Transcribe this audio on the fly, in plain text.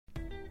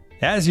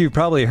As you've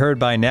probably heard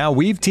by now,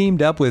 we've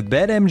teamed up with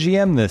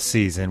BetMGM this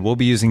season. We'll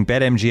be using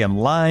BetMGM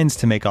lines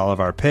to make all of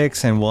our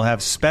picks, and we'll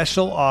have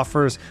special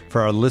offers for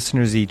our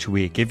listeners each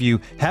week. If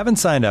you haven't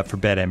signed up for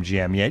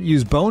BetMGM yet,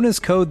 use bonus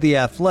code The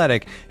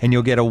Athletic, and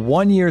you'll get a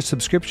 1-year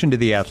subscription to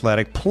The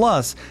Athletic,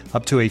 plus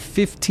up to a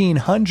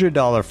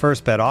 $1,500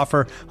 first bet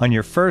offer on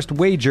your first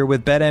wager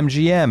with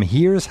BetMGM.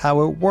 Here's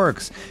how it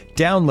works.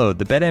 Download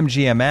the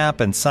BetMGM app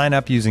and sign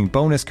up using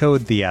bonus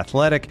code The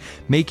Athletic.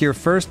 Make your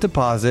first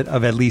deposit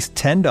of at least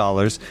 $10.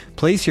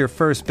 Place your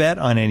first bet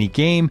on any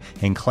game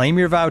and claim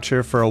your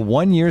voucher for a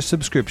 1-year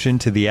subscription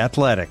to The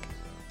Athletic.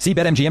 See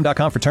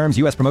BetMGM.com for terms.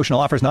 U.S. promotional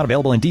offers not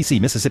available in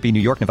D.C., Mississippi, New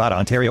York, Nevada,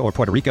 Ontario, or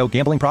Puerto Rico.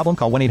 Gambling problem?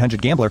 Call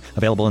 1-800-GAMBLER.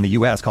 Available in the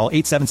U.S. Call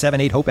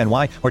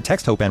 877-8-HOPE-NY or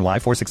text HOPE-NY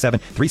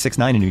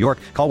 467-369 in New York.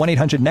 Call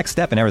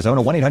 1-800-NEXT-STEP in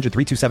Arizona.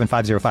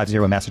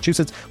 1-800-327-5050 in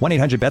Massachusetts.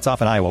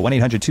 1-800-BETS-OFF in Iowa.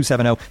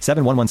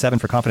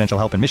 1-800-270-7117 for confidential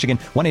help in Michigan.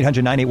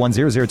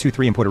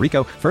 1-800-981-0023 in Puerto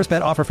Rico. First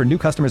bet offer for new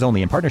customers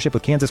only in partnership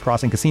with Kansas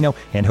Crossing Casino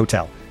and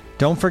Hotel.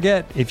 Don't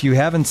forget, if you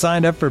haven't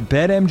signed up for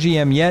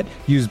BetMGM yet,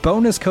 use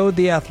bonus code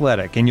The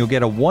Athletic, and you'll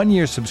get a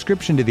 1-year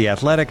subscription to The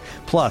Athletic,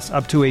 plus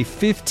up to a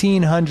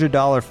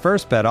 $1,500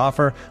 first bet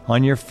offer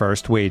on your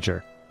first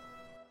wager.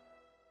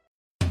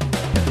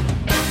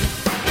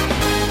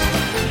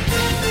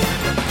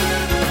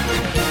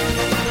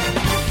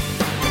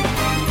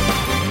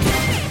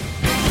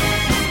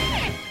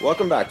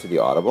 Welcome back to The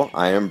Audible.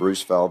 I am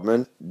Bruce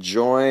Feldman,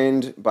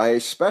 joined by a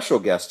special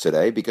guest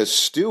today because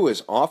Stu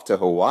is off to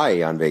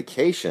Hawaii on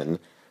vacation.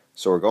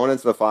 So we're going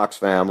into the Fox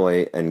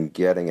family and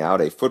getting out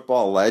a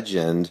football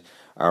legend,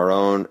 our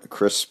own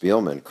Chris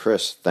Spielman.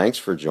 Chris, thanks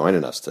for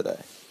joining us today.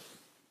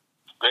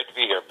 Great to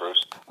be here,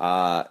 Bruce.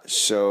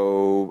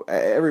 So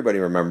everybody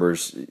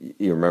remembers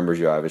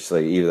you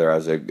obviously either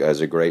as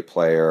a great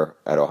player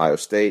at Ohio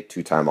State,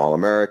 2-time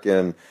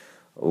All-American,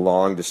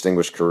 long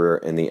distinguished career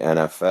in the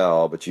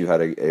NFL, but you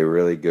had a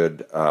really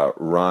good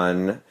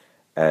run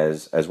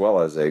as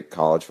well as a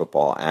college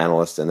football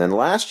analyst. And then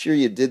last year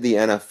you did the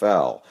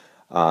NFL,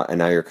 and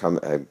now you're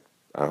coming.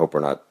 I hope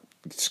we're not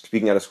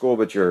speaking out of school,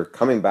 but you're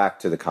coming back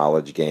to the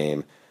college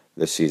game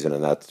this season,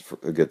 and that's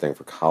a good thing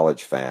for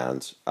college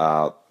fans.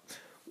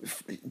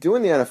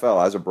 Doing the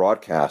NFL as a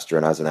broadcaster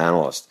and as an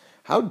analyst,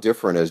 how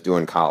different is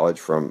doing college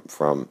from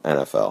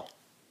NFL?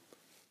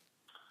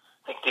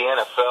 I think the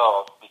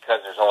NFL,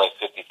 because there's only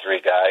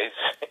 53 guys,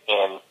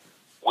 and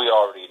we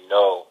already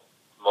know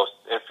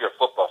if you're a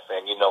football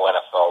fan, you know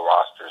NFL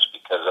rosters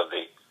because of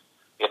the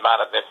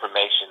amount of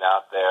information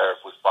out there.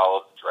 If we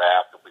follow the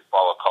draft, if we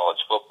follow college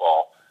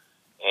football,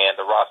 and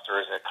the roster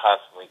isn't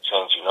constantly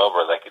changing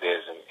over like it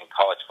is in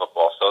college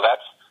football. So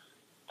that's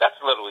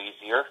a little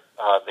easier.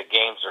 The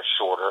games are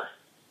shorter,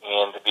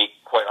 and to be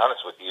quite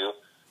honest with you,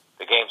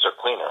 the games are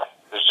cleaner.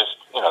 There's just,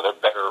 they're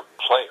better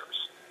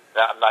players.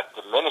 Now, I'm not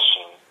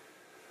diminishing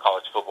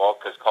college football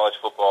because college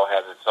football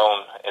has its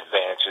own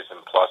advantages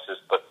and pluses,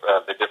 but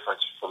the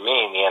difference for me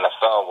in the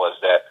NFL was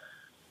that,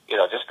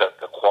 just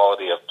the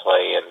quality of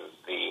play and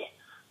the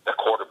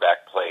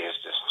quarterback play is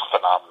just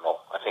phenomenal.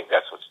 I think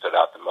that's what stood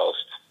out the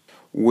most.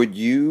 Would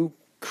you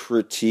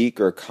critique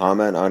or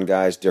comment on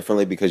guys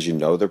differently because you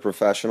know they're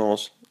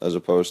professionals as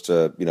opposed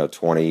to,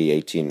 20,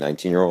 18,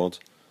 19-year-olds?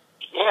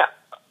 Yeah,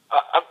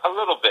 a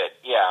little bit,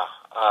 yeah.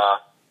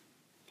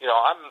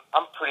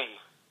 I'm pretty,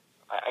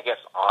 I guess,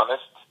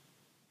 honest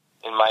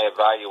in my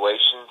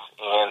evaluations,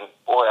 and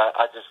boy,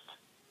 I just,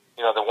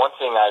 the one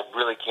thing I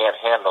really can't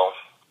handle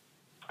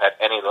at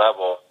any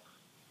level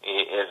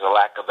is a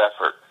lack of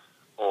effort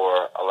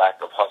or a lack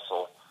of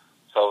hustle.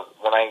 So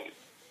when I've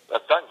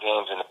done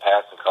games in the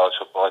past in college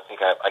football, I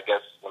think I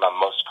guess when I'm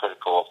most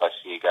critical if I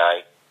see a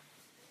guy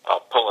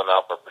pulling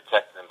up or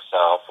protecting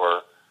himself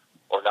or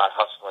not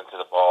hustling to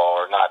the ball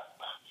or not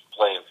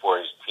playing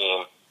for his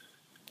team.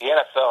 The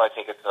NFL, I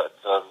think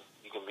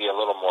you can be a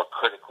little more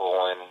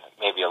critical and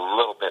maybe a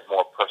little bit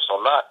more personal,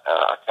 not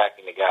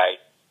attacking the guy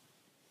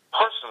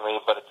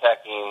personally, but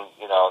attacking,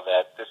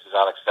 that this is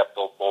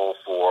unacceptable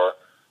for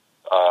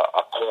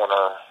a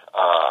corner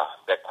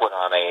that quit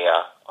on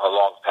a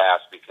long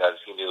pass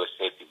because he knew his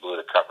safety blew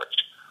the coverage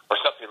or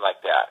something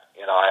like that.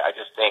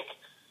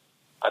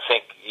 I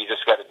think you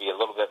just got to be a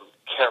little bit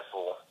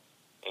careful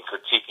in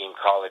critiquing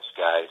college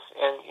guys.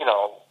 And,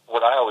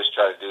 what I always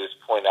try to do is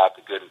point out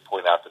the good and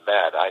point out the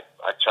bad. I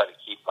try to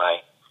keep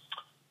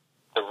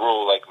the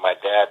rule like my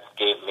dad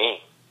gave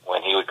me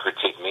when he would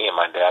critique me, and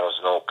my dad was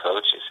an old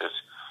coach.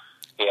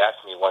 He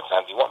asked me one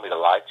time, do you want me to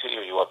lie to you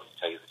or do you want me to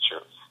tell you the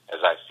truth as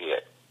I see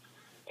it?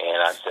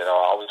 And I said, I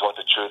always want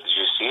the truth as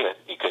you see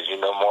it because you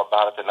know more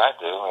about it than I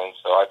do. And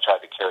so I tried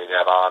to carry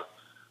that on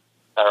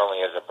not only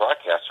as a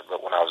broadcaster,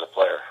 but when I was a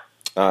player.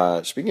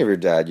 Speaking of your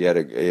dad, you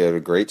had a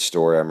great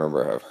story. I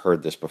remember I've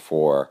heard this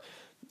before.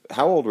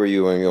 How old were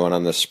you when you went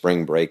on this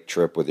spring break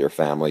trip with your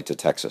family to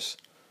Texas?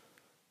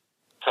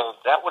 So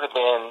that would have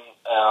been,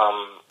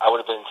 I would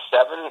have been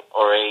 7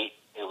 or 8.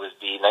 It was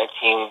the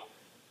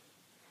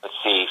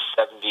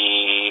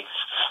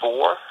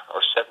 74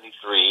 or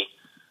 73.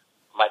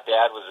 My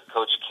dad was a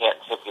coach at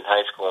Canton Timken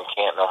High School in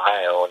Canton,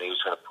 Ohio, and he was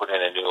going to put in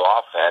a new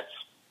offense.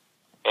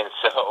 And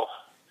so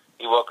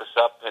he woke us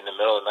up in the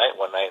middle of the night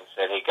one night and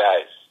said, "Hey,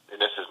 guys," and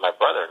this is my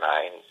brother and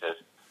I, and he says,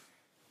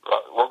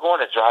 "Well, we're going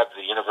to drive to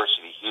the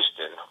University of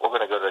Houston. We're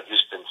going to go to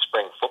Houston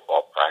spring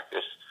football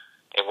practice,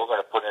 and we're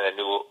going to put in a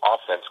new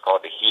offense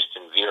called the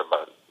Houston Veer,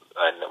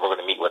 and we're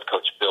going to meet with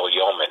Coach Bill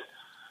Yeoman."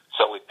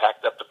 So we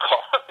packed up the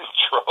car and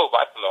drove.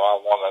 I don't know how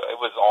long. It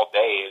was all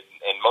day,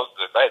 and most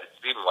of the night it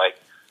seemed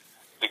like,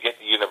 to get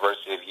to the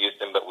University of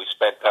Houston. But we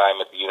spent time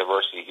at the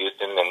University of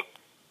Houston, and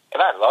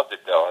I loved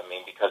it, though. I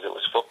mean, because it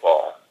was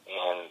football,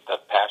 and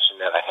the passion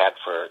that I had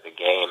for the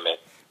game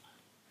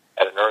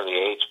at an early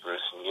age,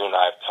 Bruce, and you and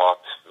I have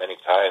talked many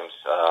times,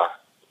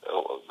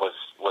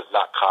 was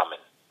not common,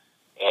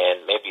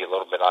 and maybe a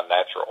little bit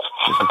unnatural.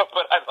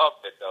 But I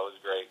loved it, though. It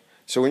was great.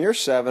 So when you're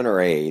 7 or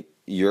 8,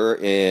 you're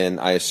in,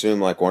 I assume,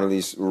 like one of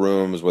these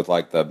rooms with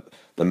like the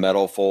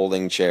metal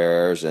folding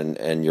chairs,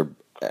 and you're.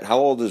 How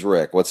old is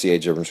Rick? What's the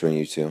age difference between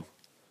you two?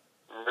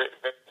 Rick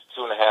is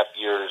 2.5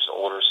 years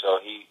older, so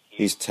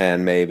he's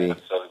 10 maybe.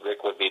 So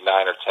Rick would be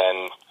 9 or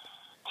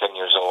 10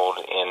 years old,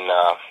 and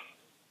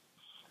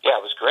yeah,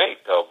 it was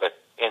great though. But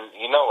and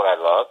you know what I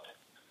loved?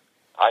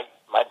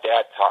 My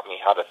dad taught me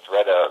how to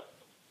thread a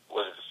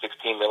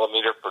 16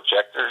 millimeter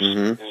projectors.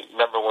 Mm-hmm.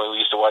 Remember when we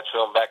used to watch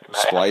film back in the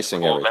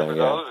splicing high school? everything?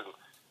 Remember those? And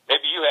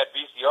maybe you had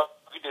VCR.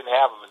 We didn't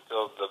have them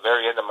until the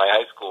very end of my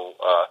high school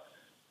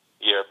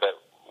year. But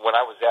when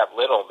I was that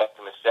little, back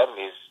in the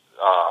 70s,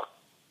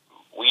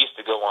 we used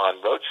to go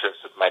on road trips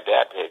with my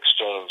dad to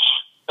exchange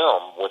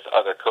film with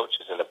other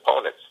coaches and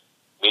opponents,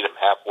 meet them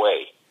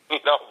halfway.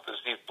 You know, because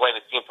he's playing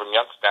a team from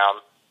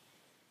Youngstown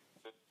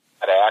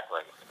at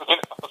Akron. You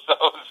know, so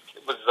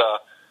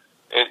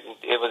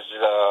it was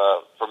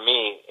for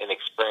me an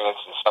experience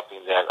and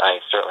something that I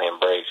certainly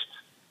embraced.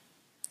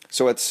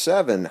 So at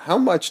 7, how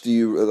much do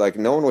you, like,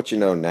 knowing what you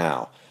know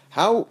now,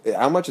 how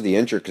much of the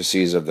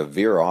intricacies of the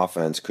Veer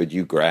offense could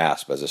you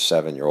grasp as a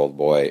 7-year-old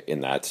boy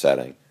in that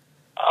setting?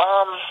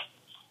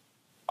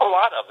 A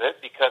lot of it,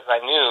 because I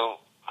knew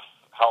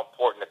how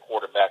important the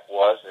quarterback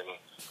was, and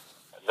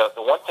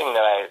the one thing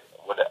that I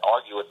would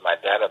argue with my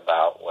dad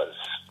about was,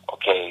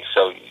 okay,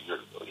 so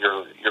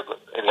you're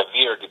in the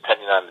Veer,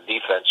 depending on the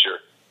defense,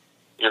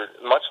 you're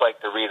much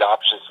like the read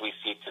options we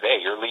see today.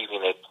 You're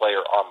leaving a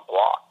player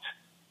unblocked,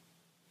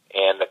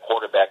 and the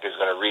quarterback is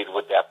going to read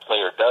what that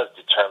player does,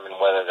 determine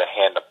whether to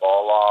hand the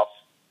ball off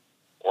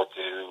or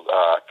to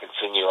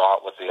continue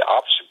on with the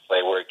option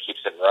play where he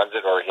keeps it and runs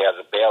it, or he has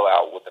a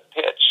bailout with a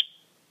pitch.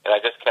 And I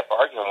just kept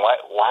arguing,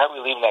 why are we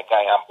leaving that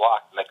guy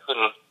unblocked? And I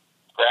couldn't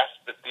grasp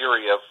the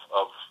theory of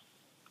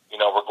you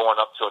know, we're going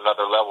up to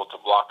another level to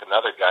block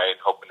another guy and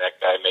hoping that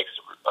guy makes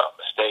a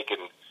mistake,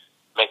 and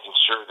making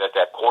sure that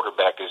that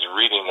quarterback is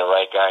reading the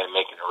right guy and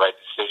making the right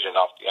decision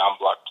off the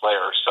unblocked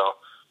player. So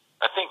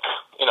I think,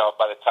 you know,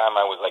 by the time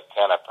I was like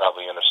 10, I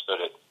probably understood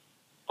it.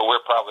 But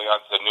we're probably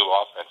on to a new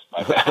offense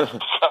by then.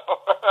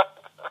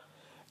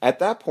 At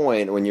that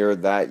point, when you're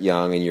that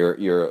young and you're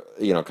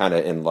you know, kind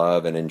of in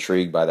love and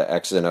intrigued by the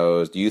X's and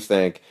O's, do you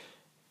think,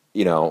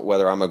 you know,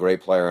 whether I'm a great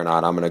player or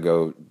not, I'm going to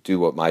go do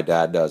what my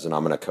dad does and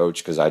I'm going to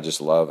coach because I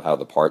just love how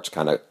the parts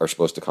kind of are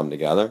supposed to come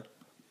together?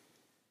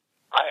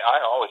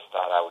 I always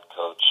thought I would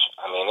coach.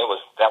 I mean,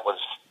 that was,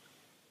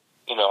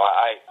 you know,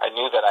 I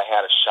knew that I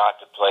had a shot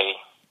to play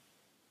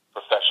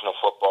professional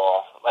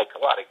football, like a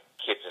lot of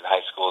kids in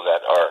high school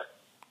that are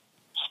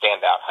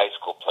standout high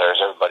school players.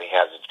 Everybody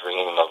has a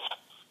dream of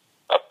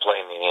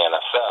playing in the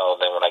NFL.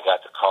 Then when I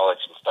got to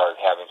college and started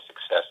having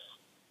success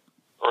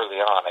early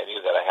on, I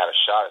knew that I had a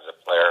shot as a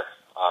player.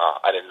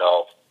 I didn't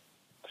know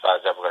if I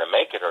was ever going to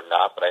make it or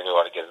not, but I knew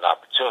I would get an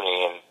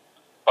opportunity.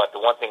 But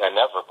the one thing I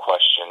never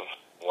questioned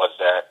was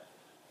that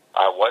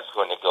I was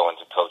going to go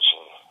into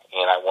coaching,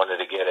 and I wanted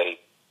to get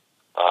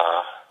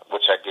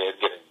which I did,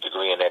 get a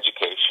degree in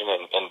education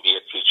and be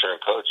a teacher and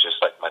coach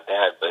just like my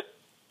dad. But,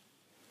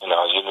 you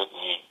know,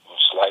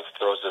 life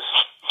throws us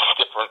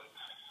different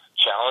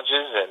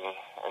challenges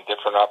and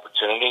different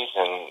opportunities,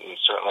 and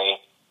certainly,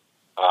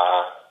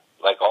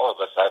 like all of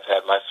us, I've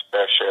had my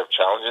fair share of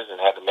challenges and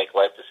had to make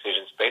life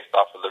decisions based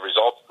off of the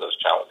results of those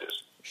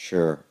challenges.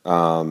 Sure.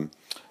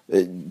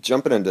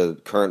 Jumping into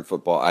current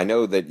football, I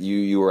know that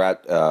you were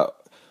at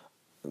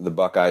the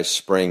Buckeyes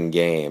spring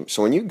game.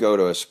 So when you go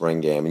to a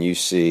spring game and you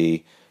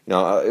see, you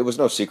know, it was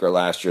no secret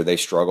last year they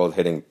struggled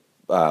hitting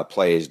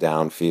plays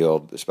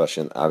downfield,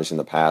 especially obviously in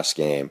the pass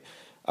game.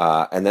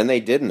 And then they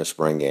did in the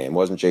spring game. It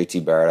wasn't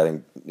J.T. Barrett. I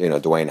think, you know,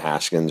 Dwayne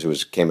Haskins, who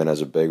came in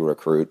as a big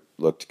recruit,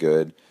 looked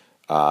good.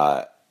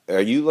 Are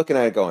you looking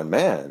at it going,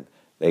 man,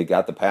 they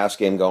got the pass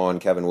game going,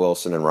 Kevin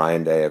Wilson and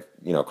Ryan Day have,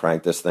 you know,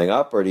 cranked this thing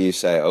up? Or do you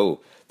say,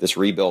 oh, this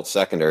rebuilt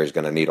secondary is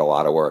going to need a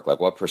lot of work? Like,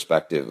 what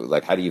perspective?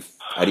 Like, how do you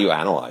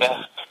analyze it?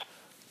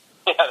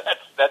 Yeah,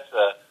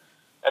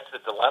 that's the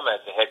dilemma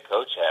that the head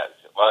coach has.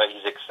 Well,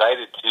 he's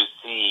excited to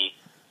see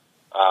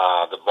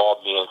the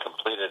ball being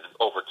completed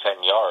over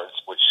 10 yards,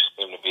 which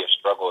seemed to be a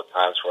struggle at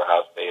times for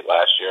Ohio State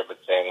last year, but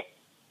saying,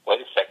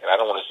 wait a second, I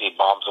don't want to see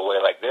bombs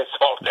away like this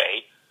all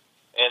day.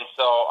 And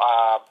so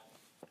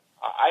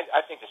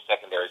I think the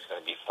secondary is going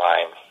to be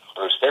fine.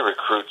 Bruce, they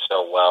recruit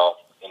so well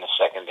in the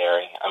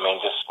secondary. I mean, mean,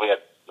 just we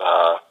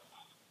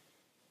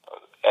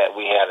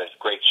had a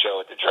great show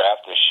at the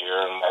draft this year,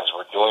 and as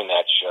we're doing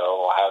that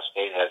show, Ohio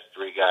State has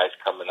 3 guys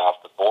coming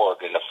off the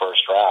board in the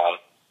first round,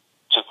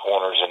 2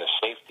 corners and a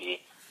safety,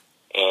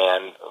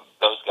 and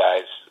those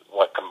guys,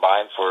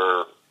 combined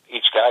for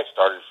each guy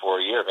started for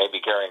a year.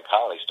 Maybe Gary and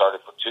Conley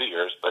started for 2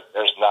 years, but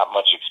there's not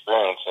much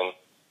experience, and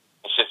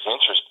it's just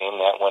interesting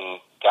that when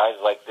guys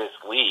like this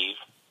leave,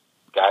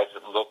 guys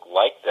that look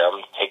like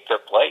them take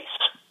their place,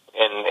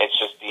 and it's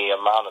just the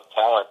amount of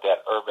talent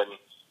that Urban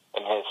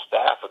and his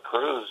staff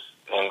accrues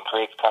and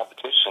creates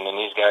competition, and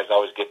these guys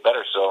always get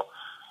better. So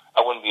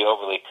I wouldn't be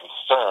overly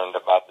concerned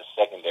about the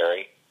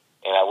secondary,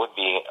 and I would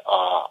be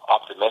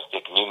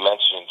optimistic. And you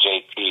mentioned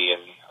JT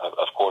and,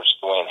 of course,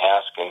 Dwayne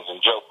Haskins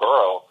and Joe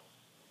Burrow,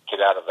 kid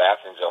out of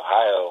Athens,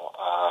 Ohio,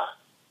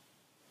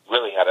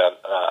 really had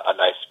a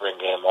nice spring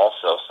game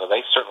also. So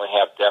they certainly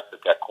have depth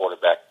at that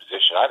quarterback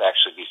position. I'd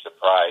actually be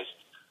surprised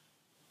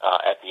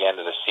at the end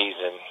of the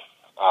season,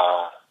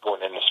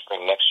 going into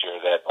spring next year,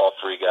 that all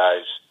 3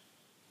 guys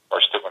are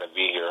still going to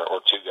be here,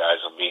 or 2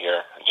 guys will be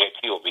here.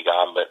 JT will be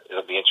gone, but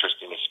it'll be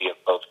interesting to see if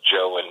both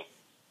Joe and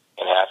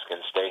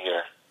Haskins stay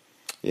here.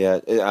 Yeah,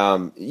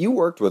 you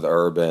worked with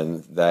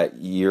Urban that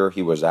year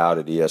he was out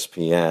at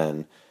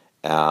ESPN.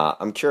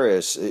 I'm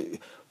curious,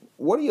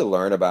 what do you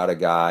learn about a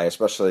guy,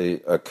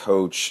 especially a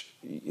coach,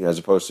 as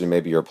opposed to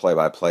maybe your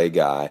play-by-play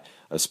guy,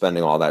 of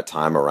spending all that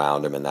time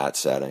around him in that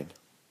setting?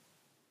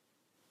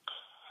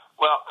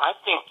 Well, I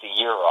think the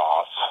year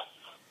off,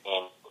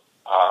 and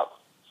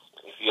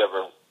if you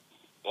ever,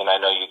 and I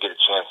know you get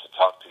a chance to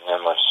talk to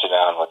him or sit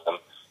down with him,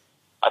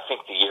 I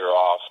think the year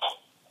off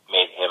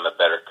made him a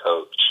better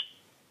coach.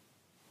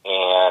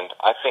 And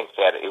I think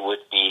that it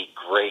would be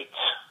great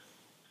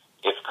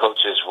if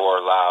coaches were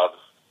allowed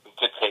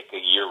to take a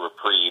year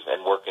reprieve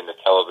and work in the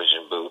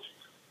television booth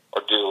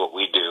or do what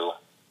we do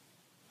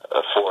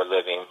for a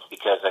living,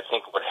 because I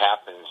think what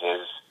happens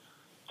is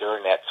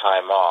during that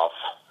time off,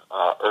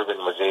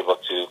 Urban was able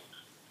to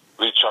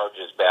recharge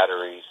his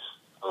batteries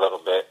a little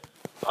bit.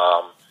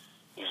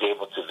 He's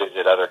able to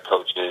visit other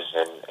coaches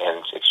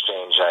and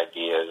exchange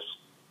ideas,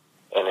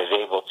 and is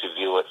able to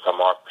view it from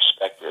our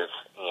perspective.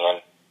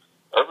 And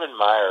Urban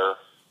Meyer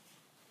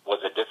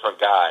was a different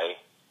guy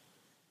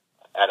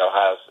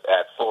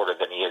at Florida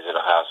than he is at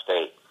Ohio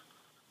State.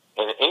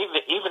 And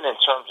even in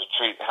terms of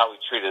how he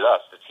treated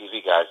us, the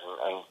TV guys,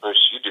 and Bruce,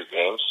 you do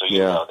games, so you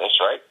know this,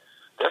 right?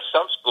 There's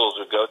some schools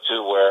we go to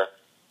where,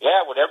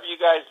 whatever you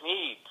guys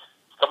need,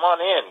 come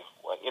on in.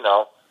 Well,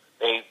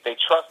 they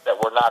trust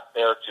that we're not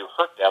there to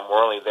hurt them.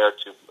 We're only there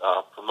to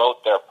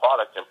promote their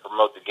product and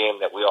promote the game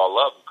that we all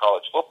love in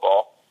college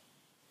football.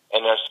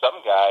 And there's some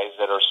guys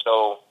that are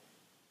so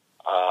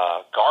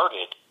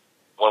guarded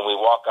when we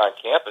walk on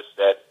campus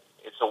that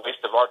it's a waste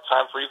of our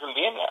time for even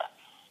being there.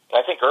 And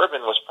I think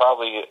Urban was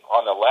probably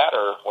on the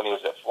latter when he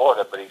was at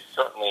Florida, but he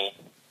certainly,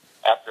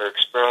 after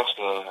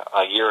experiencing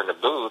a year in the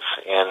booth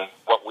and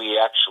what we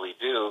actually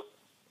do,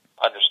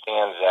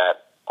 understands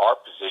that our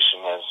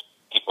position as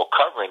people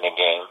covering the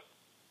game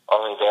are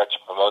only there to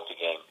promote the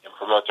game and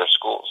promote their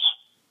schools.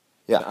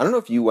 Yeah, I don't know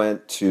if you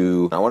went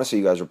to, I want to say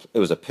you guys were, it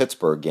was a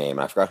Pittsburgh game.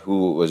 I forgot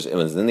who it was. It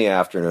was in the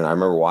afternoon. I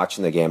remember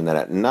watching the game, and then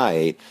at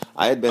night,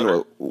 I had been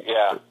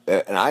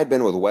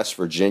with West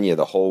Virginia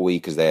the whole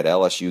week because they had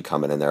LSU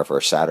coming in there for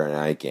a Saturday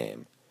night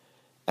game.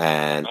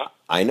 And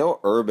I know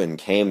Urban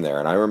came there,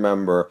 and I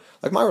remember,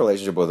 my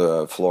relationship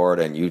with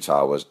Florida and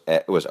Utah was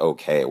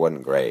okay. It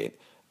wasn't great.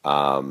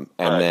 Then,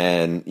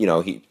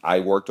 I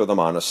worked with him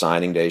on a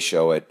signing day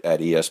show at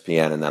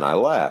ESPN, and then I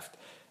left.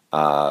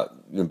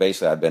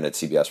 Basically, I'd been at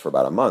CBS for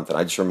about a month, and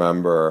I just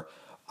remember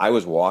I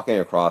was walking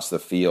across the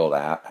field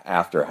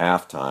after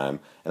halftime,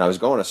 and I was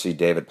going to see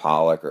David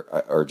Pollack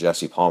or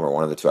Jesse Palmer,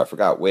 one of the two. I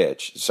forgot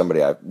which.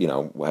 Somebody I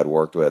had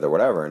worked with or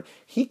whatever, and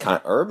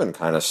Urban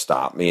kind of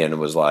stopped me and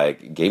was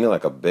gave me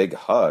a big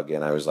hug,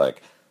 and I was it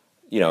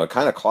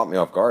kind of caught me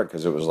off guard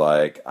because it was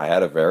I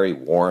had a very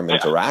warm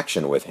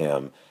interaction with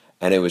him,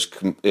 and it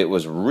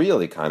was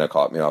really kind of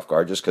caught me off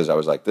guard just because I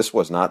was this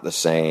was not the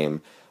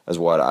same as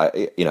what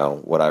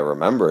I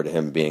remembered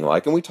him being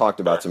like. And we talked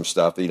about some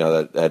stuff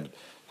that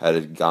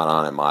had gone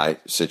on in my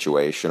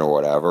situation or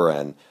whatever.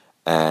 And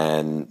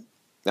I'm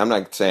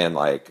not saying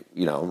right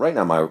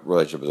now my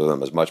relationship with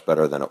him is much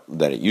better than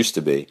it used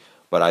to be.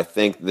 But I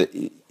think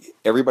that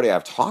everybody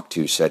I've talked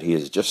to said he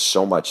is just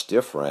so much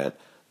different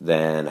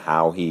than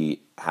how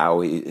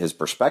his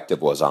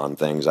perspective was on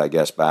things, I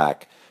guess,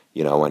 back,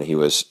 when he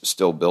was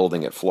still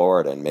building at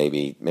Florida. And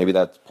maybe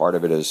that's part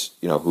of it is,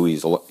 who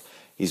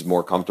he's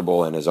more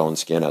comfortable in his own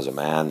skin as a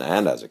man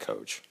and as a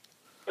coach.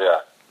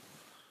 Yeah.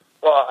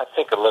 Well, I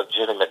think a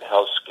legitimate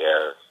health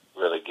scare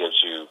really gives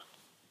you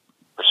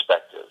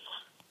perspective.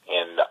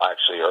 And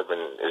actually, Urban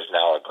is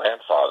now a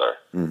grandfather,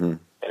 and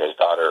his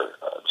daughter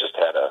just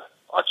had a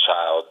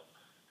child.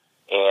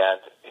 And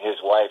his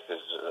wife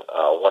is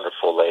a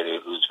wonderful lady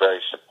who's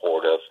very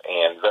supportive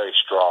and very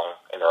strong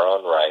in her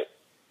own right.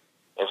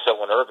 And so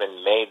when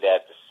Urban made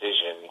that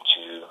decision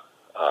to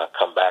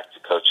come back to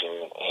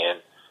coaching,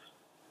 and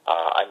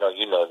I know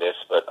you know this,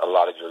 but a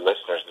lot of your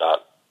listeners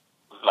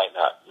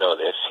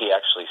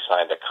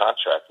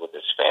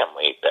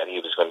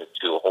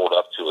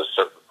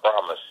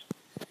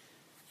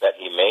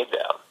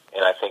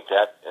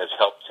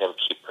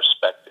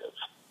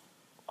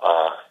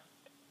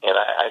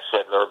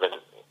Ted Urban,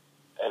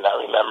 and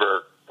I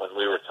remember when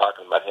we were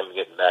talking about him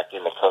getting back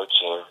into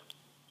coaching,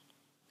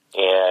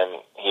 and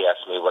he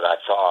asked me what I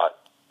thought,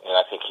 and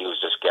I think he was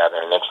just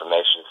gathering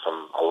information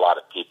from a lot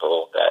of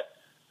people that,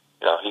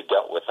 he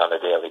dealt with on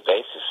a daily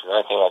basis. And the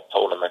only thing I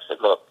told him, I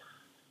said, look,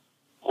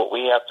 what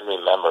we have to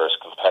remember as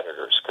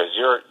competitors, because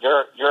you're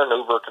an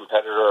Uber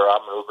competitor,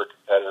 I'm an Uber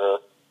competitor,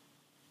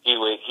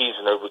 he's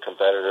an Uber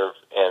competitor,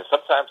 and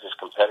sometimes as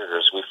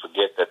competitors we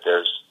forget that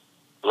there's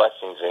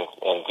blessings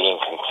in being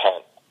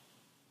content.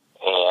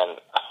 And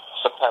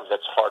sometimes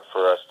that's hard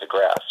for us to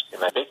grasp.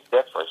 And a big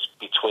difference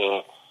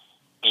between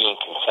being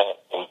content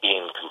and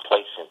being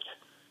complacent.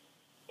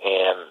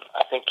 And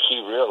I think he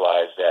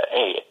realized that,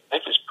 hey,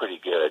 life is pretty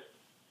good.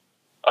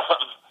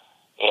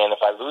 And if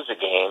I lose a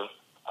game,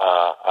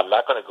 I'm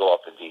not going to go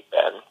off the deep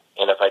end.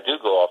 And if I do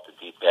go off the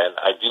deep end,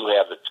 I do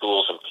have the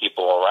tools and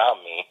people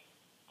around me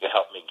to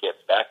help me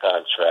get back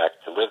on track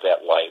to live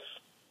that life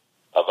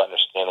of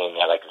understanding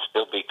that I can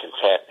still be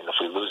content. And if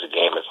we lose a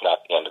game, it's not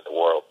the end of the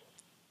world.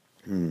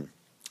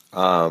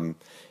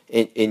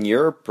 In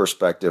your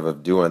perspective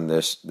of doing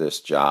this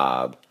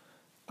job,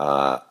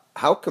 how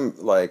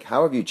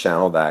have you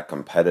channeled that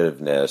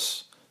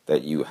competitiveness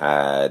that you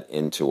had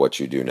into what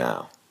you do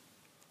now?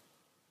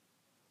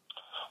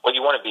 Well,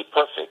 you want to be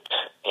perfect,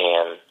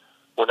 and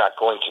we're not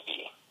going to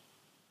be.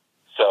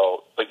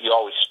 So, but you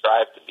always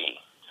strive to be.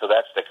 So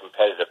that's the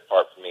competitive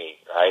part for me,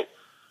 right?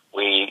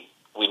 We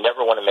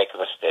never want to make a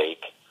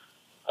mistake,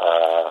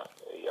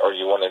 or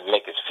you want to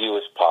make as few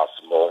as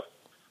possible.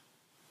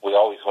 We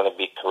always want to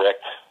be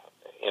correct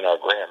in our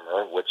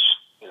grammar, which,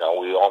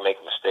 we all make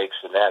mistakes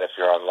in that if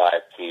you're on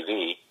live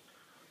TV,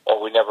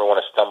 or we never want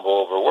to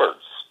stumble over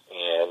words,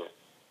 and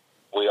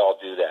we all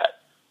do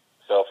that.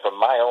 So from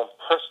my own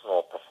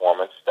personal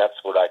performance, that's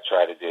what I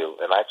try to do,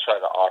 and I try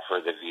to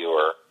offer the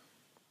viewer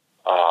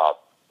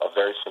a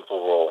very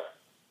simple rule: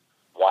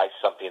 why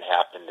something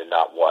happened and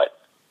not what.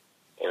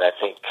 And I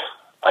think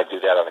I do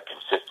that on a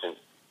consistent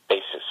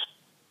basis,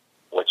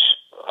 which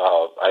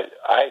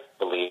I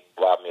believe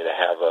allowed me to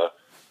have a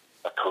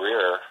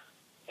career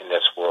in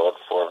this world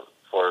for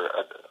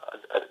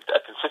a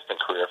consistent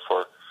career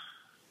for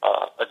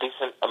a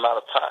decent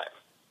amount of time.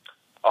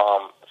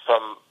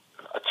 From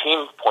a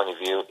team point of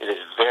view, it is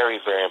very,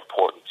 very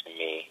important to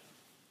me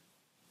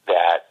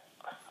that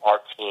our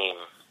team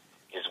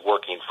is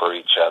working for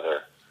each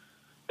other,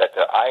 that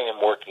I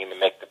am working to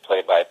make the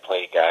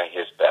play-by-play guy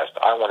his best.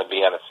 I want to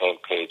be on the same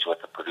page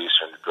with the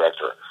producer and the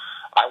director.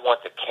 I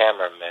want the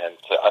cameraman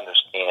to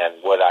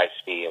understand what I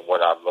see and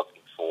what I'm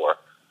looking for.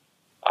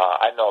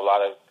 I know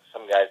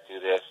some guys do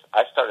this.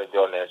 I started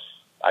doing this,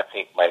 I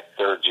think, my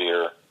third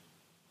year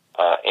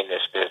in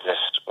this business,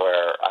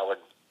 where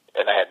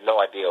and I had no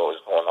idea what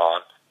was going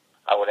on.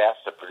 I would ask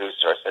the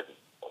producer, I said,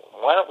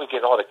 why don't we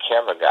get all the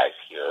camera guys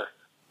here?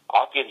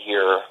 I'll get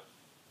here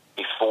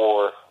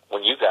before,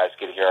 when you guys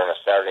get here on a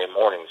Saturday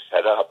morning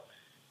set up,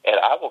 and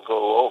I will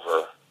go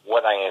over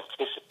what I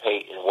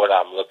anticipate and what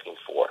I'm looking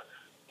for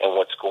and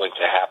what's going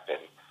to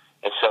happen.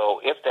 And so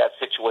if that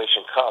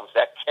situation comes,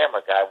 that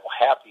camera guy will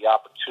have the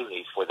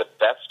opportunity for the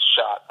best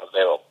shot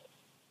available.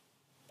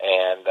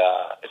 And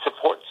it's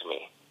important to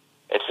me.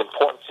 It's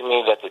important to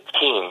me that the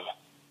team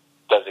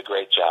does a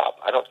great job.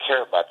 I don't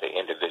care about the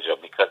individual,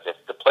 because if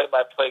the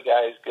play-by-play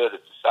guy is good,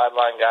 if the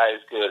sideline guy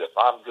is good, if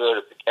I'm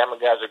good, if the camera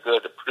guys are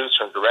good, the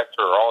producer and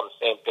director are all on the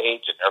same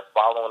page and they're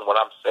following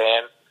what I'm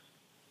saying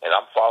and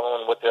I'm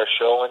following what they're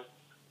showing,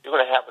 you're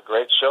going to have a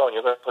great show and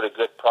you're going to put a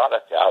good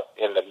product out.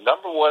 And the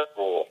number one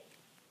rule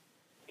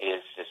is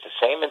it's the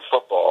same in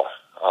football.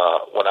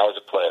 When I was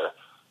a player,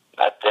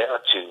 not there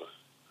to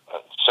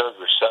serve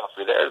yourself.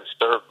 You're there to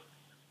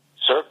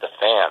serve the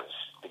fans,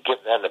 to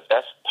give them the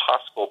best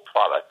possible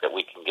product that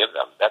we can give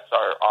them. That's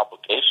our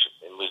obligation,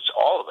 and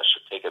all of us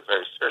should take it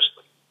very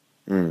seriously.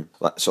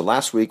 So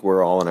last week we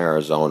were all in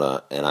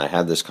Arizona, and I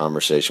had this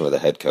conversation with a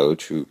head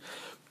coach who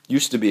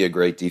used to be a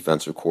great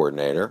defensive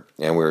coordinator,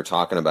 and we were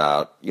talking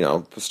about,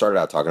 started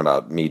out talking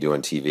about me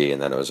doing TV,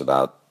 and then it was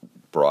about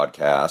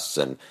broadcasts,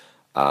 and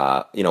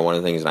one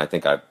of the things, and I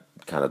think I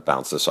kind of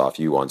bounced this off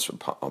you once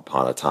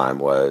upon a time,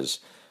 was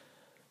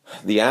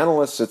the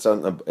analyst sits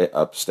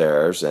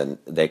upstairs and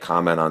they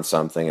comment on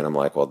something, and I'm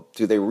like, well,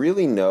 do they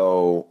really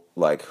know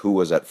who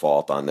was at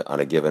fault on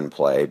a given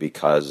play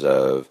because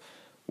of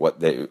what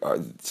they are?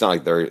 It's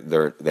not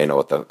like they know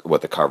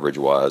what the coverage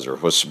was or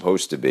was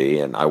supposed to be,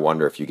 and I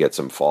wonder if you get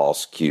some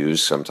false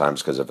cues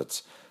sometimes, because if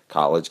it's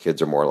college,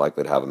 kids are more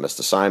likely to have a missed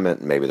assignment,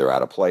 and maybe they're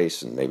out of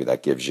place, and maybe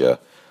that gives you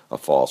a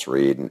false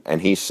read.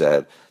 And he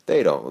said,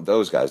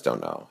 those guys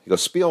don't know. He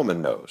goes, Spielman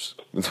knows.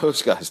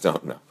 Those guys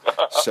don't know.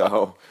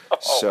 So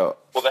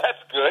well, that's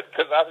good,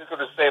 because I was going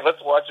to say,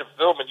 let's watch a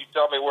film and you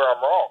tell me where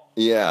I'm wrong.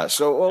 Yeah.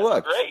 So, well,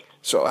 that's look. Great.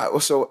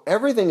 So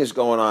everything is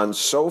going on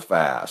so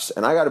fast,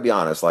 and I got to be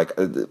honest.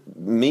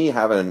 Me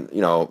having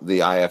the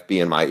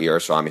IFB in my ear,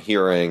 so I'm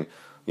hearing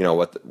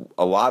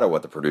a lot of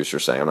what the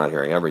producer's saying. I'm not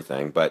hearing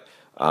everything, but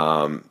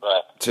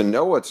to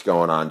know what's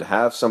going on, to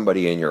have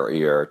somebody in your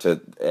ear,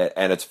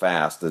 and it's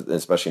fast,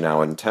 especially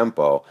now in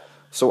tempo.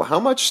 So how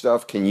much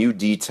stuff can you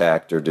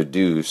detect or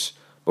deduce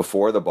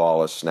before the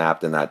ball is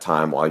snapped in that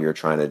time while you're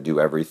trying to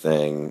do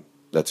everything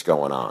that's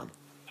going on?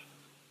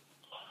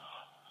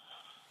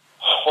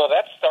 Well,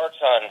 that starts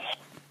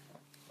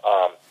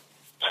on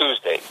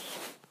Tuesdays.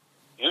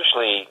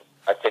 Usually,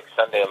 I take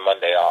Sunday and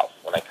Monday off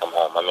when I come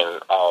home. I mean,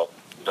 I'll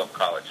go to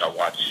college. I'll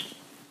watch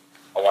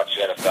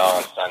the NFL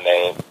on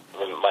Sunday.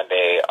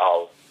 Monday,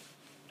 I'll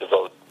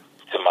devote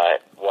to my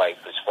wife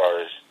as far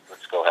as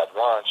let's go have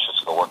lunch,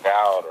 let's go work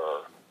out,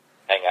 or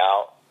hang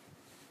out.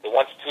 But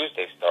once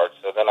Tuesday starts,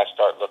 so then I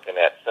start looking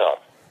at film.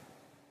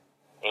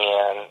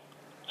 And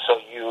so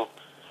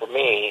for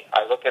me,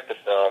 I look at the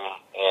film,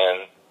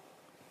 and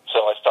so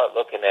I start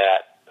looking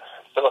at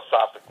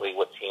philosophically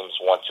what teams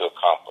want to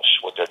accomplish,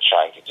 what they're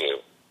trying to do.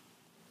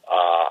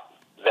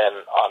 Then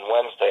on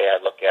Wednesday,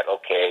 I look at,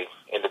 okay,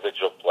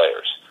 individual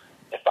players.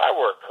 If I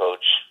were a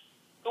coach,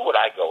 who would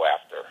I go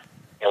after,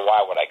 and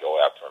why would I go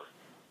after them?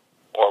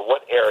 Or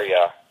what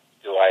area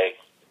do I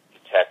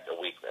detect a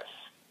weakness?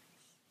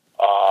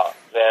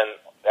 Then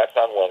that's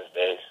on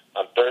Wednesdays.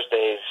 On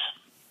Thursdays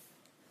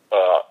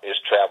is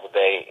travel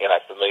day, and I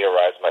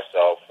familiarize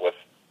myself with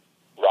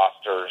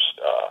rosters,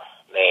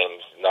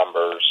 names,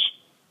 numbers,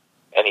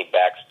 any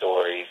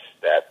backstories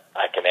that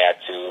I can add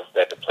to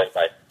that the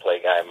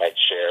play-by-play guy might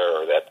share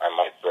or that I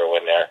might throw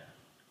in there.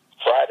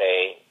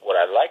 Friday, what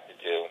I like to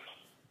do,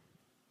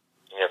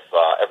 if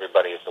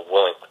everybody is a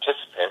willing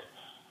participant,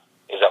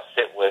 is I'll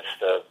sit with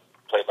the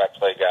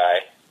play-by-play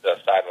guy, the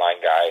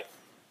sideline guy,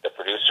 the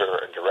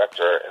producer and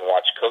director, and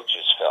watch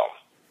coaches film.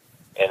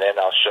 And then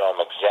I'll show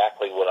them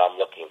exactly what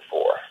I'm looking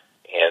for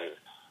and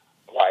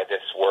why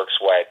this works,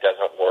 why it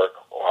doesn't work,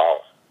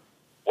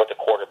 what the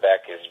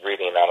quarterback is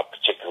reading on a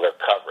particular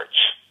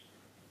coverage.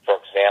 For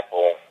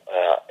example,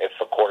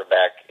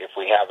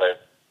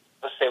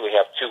 let's say we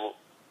have two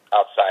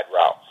outside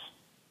routes,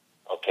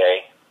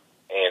 okay,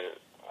 and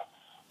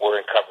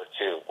we're in cover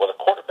two. Well, the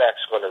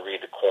quarterback's going to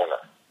read the corner.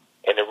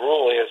 And the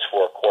rule is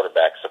for a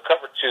quarterback. So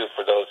cover two,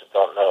 for those that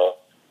don't know,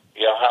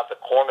 you'll have the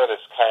corner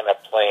that's kind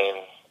of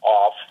playing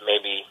off,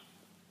 maybe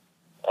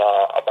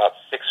about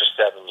 6 or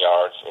 7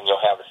 yards, and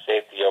you'll have a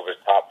safety over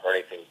the top for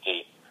anything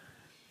deep.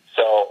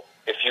 So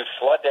if you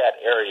flood that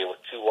area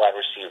with two wide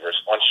receivers,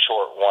 one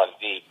short, one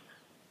deep,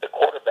 the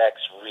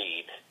quarterback's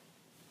read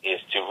is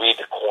to read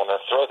the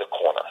corner, throw the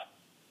corner.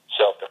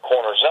 So if the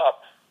corner's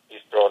up,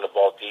 he's throwing the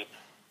ball deep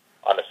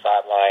on the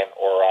sideline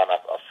or on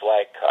a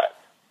flag cut,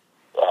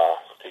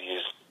 to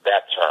use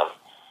that term.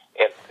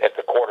 And if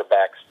the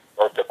quarterback's,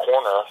 or if the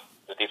corner,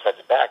 the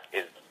defensive back,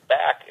 is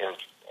back and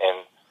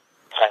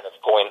kind of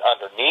going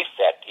underneath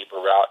that deeper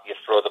route, you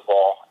throw the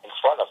ball in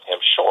front of him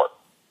short.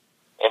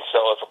 And so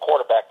if a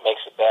quarterback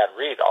makes a bad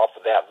read off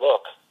of that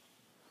look,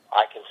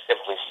 I can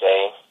simply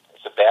say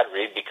it's a bad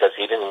read because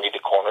he didn't read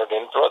the corner,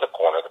 didn't throw the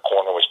corner. The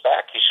corner was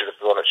back. He should have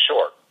thrown it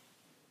short.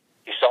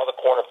 He saw the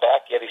corner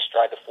back, yet he's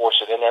tried to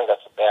force it in there.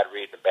 That's a bad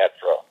read, a bad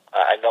throw.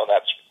 I know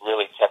that's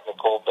really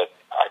technical, but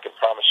I can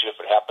promise you if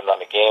it happened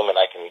on the game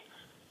and I can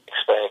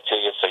explain it to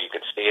you so you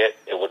could see it,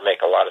 it would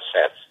make a lot of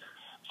sense.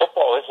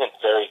 Football isn't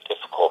very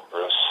difficult,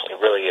 Bruce. It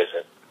really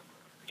isn't.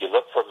 You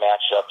look for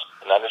matchups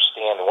and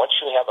understand, and once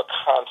you have a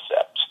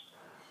concept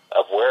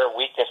of where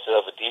weakness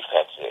of a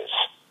defense is,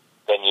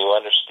 then you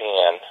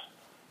understand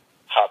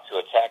how to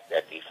attack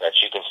that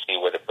defense. You can see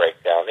where the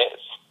breakdown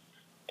is.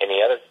 And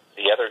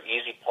the other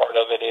easy part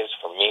of it is,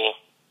 for me,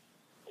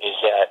 is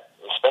that,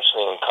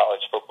 especially in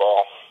college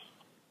football,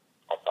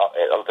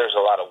 there's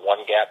a lot of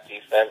one-gap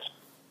defense.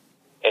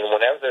 And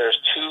whenever there's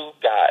two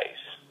guys,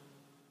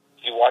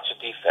 if you watch a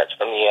defense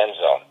from the end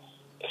zone,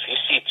 if you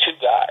see two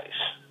guys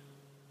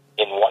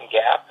in one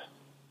gap,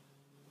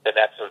 then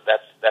that's a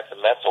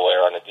mental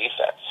error on the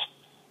defense.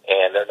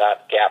 And they're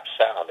not gap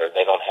sound, or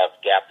they don't have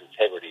gap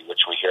integrity,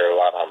 which we hear a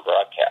lot on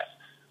broadcast.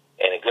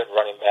 And a good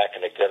running back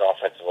and a good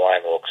offensive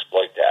line will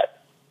exploit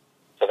that.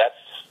 So that's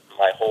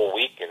my whole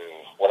week and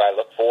what I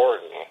look for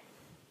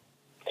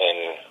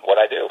and what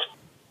I do.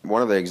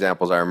 One of the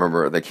examples I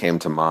remember that came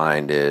to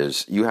mind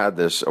is you had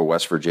a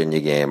West Virginia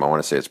game, I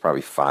want to say it's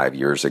probably 5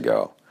 years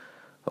ago.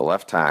 The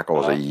left tackle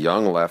was a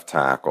young left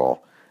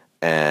tackle,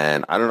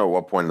 and I don't know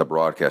what point in the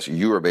broadcast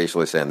you were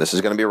basically saying, this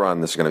is going to be a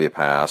run, this is going to be a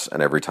pass,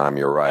 and every time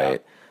you're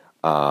right.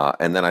 Yeah.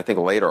 And then I think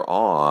later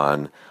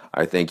on,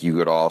 I think you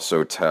could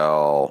also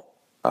tell,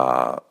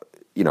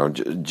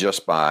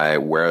 just by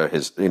where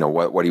his,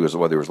 what he was,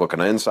 whether he was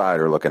looking inside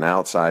or looking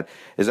outside.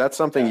 Is that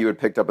something you had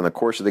picked up in the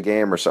course of the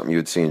game or something you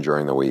had seen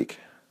during the week?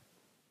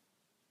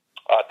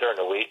 During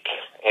the week,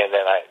 and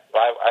then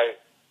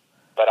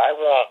but I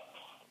won't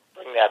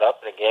bring that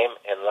up in a game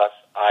unless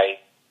I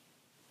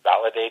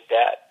validate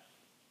that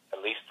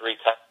at least 3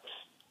 times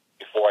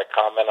before I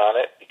comment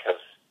on it, because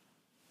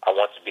I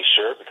want to be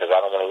sure, because I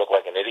don't want to look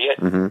like an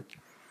idiot. Mm-hmm.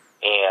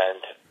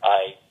 And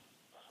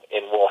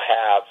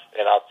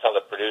I'll tell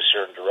the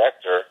producer and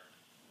director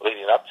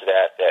leading up to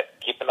that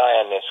keep an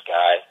eye on this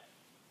guy.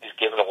 He's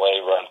giving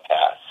away run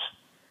pass.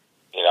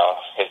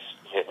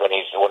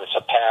 When it's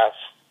a pass,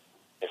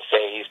 and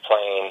say he's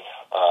playing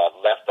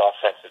left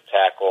offensive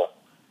tackle,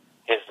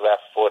 his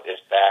left foot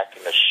is back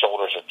and his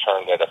shoulder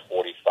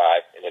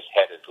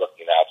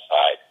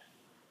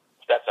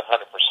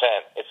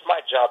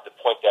out to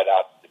point that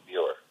out to the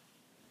viewer.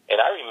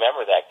 And I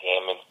remember that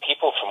game, and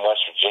people from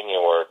West Virginia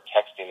were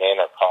texting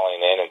in or calling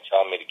in and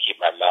telling me to keep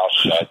my mouth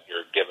shut.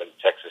 You're giving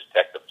Texas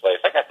Tech the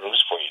place. I got news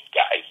for you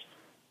guys.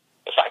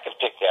 If I can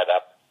pick that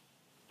up,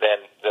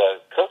 then the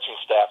coaching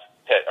staff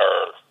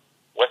or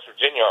West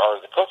Virginia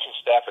or the coaching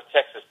staff at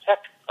Texas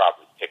Tech could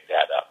probably pick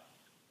that up.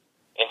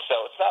 And so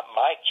it's not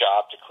my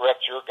job to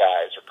correct your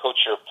guys or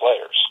coach your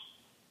players.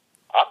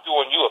 I'm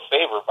doing you a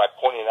favor by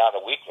pointing out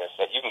a weakness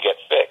that you can get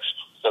fixed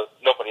so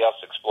nobody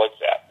else exploits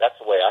that. That's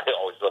the way I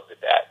always looked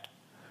at that.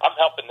 I'm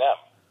helping them.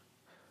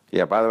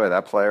 Yeah, by the way,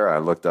 that player, I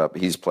looked up,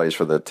 he plays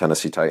for the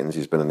Tennessee Titans.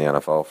 He's been in the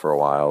NFL for a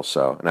while.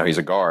 So now he's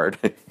a guard.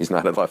 He's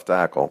not a left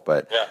tackle.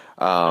 But yeah,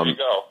 there you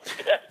go.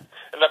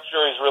 And I'm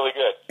sure he's really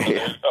good.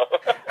 Yeah.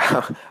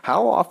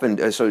 How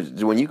often, so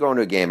when you go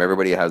into a game,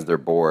 everybody has their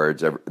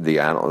boards,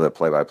 the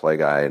play-by-play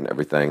guy and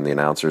everything, the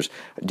announcers.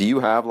 Do you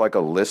have like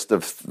a list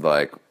of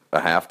like a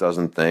half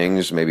dozen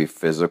things, maybe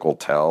physical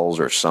tells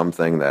or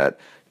something that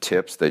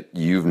tips that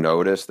you've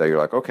noticed that you're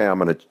like, okay, I'm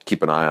going to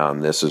keep an eye on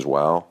this as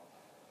well?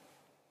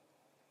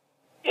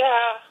 Yeah,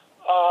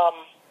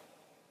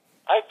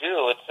 I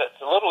do.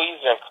 It's a little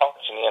easier in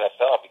college in the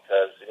NFL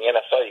because in the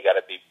NFL you got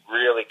to be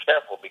really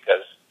careful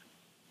because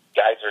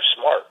guys are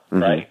smart,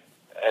 right?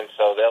 And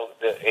so the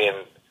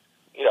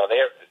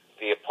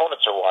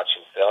opponents are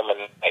watching film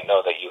and they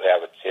know that you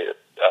have a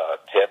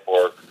tip,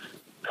 or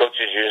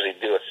coaches usually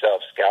do a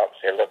self-scout and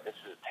say, look, this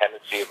is a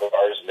tendency of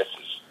ours and this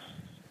is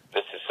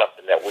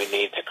something that we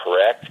need to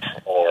correct,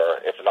 or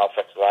if an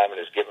offensive lineman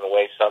is giving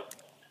away something,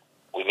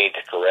 we need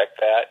to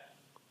correct that.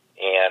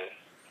 And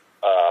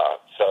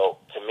so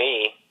to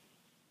me,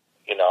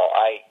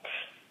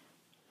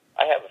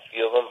 I have a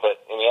few of them, but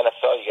in the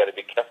NFL you got to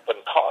be careful. But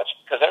in college,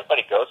 because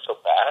everybody goes so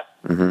fast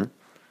and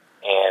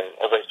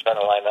everybody's trying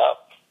to line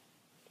up,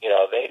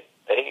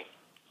 they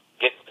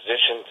get in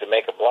position to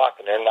make a block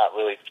and they're not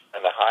really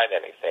trying to hide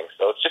anything.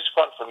 So it's just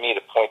fun for me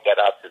to point that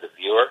out to the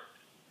viewer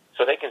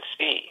so they can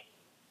see.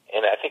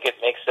 And I think it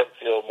makes them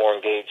feel more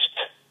engaged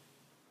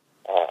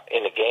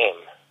in the game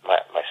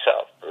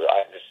myself.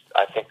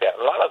 I think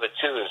that a lot of it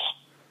too is,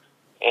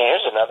 and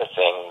here's another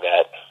thing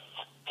that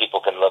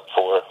people can look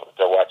for if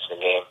they're watching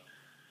the game.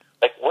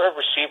 Like where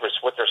receivers,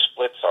 what their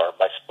splits are.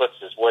 By splits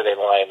is where they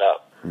line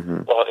up.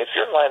 Well, if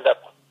you're lined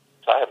up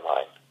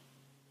sideline,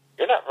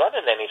 you're not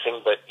running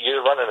anything, but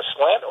you're running a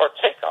slant or a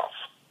takeoff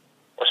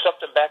or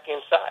something back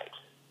inside,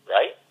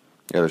 right?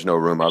 Yeah, there's no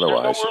room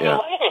otherwise.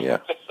 No room Yeah.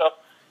 So,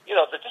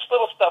 just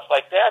little stuff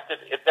like that.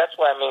 That's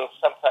why,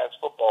 sometimes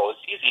football is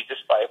easy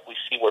just by if we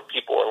see where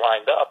people are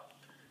lined up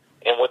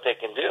and what they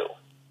can do.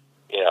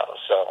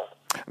 So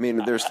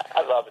there's.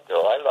 I love it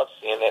though. I love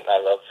seeing it,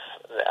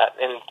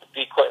 and to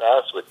be quite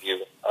honest with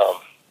you,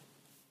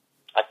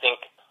 I think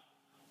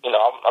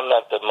I'm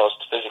not the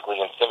most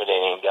physically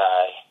intimidating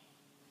guy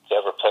to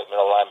ever play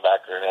middle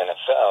linebacker in the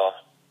NFL.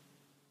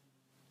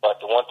 But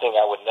the one thing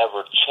I would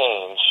never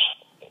change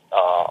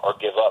or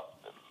give up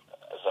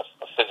as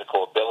a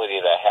physical ability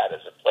that I had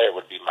as a player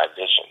would be my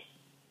vision.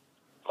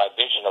 My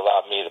vision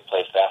allowed me to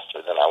play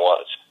faster than I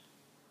was.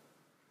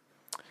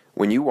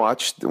 When you've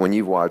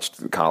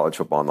watched college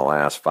football in the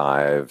last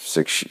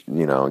 5-6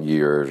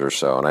 years or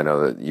so, and I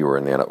know that you were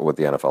with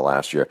the NFL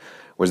last year,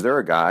 was there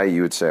a guy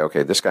you would say,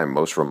 okay, this guy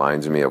most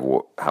reminds me of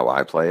how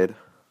I played?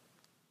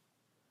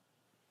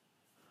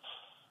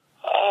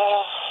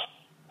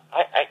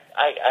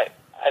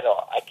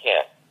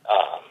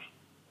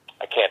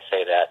 I can't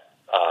say that.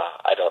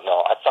 I don't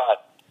know. I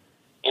thought,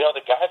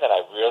 the guy that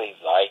I really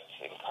liked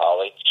in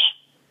college,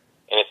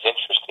 and it's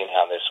interesting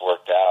how this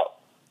worked out,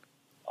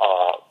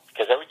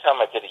 because every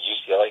time I did a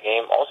UCLA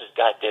game, all this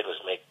guy did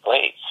was make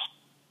plays.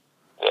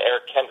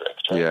 Eric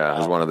Kendricks, right? Yeah,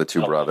 he's one of the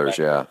two brothers.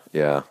 Yeah.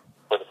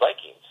 For the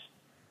Vikings,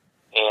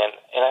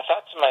 and I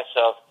thought to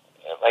myself,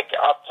 like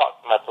I'll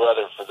talk to my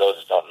brother. For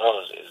those who don't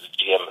know, is the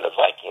GM of the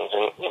Vikings,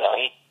 and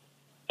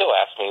he'll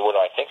ask me what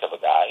do I think of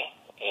a guy,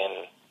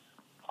 and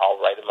I'll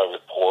write him a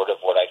report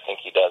of what I think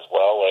he does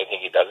well, what I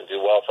think he doesn't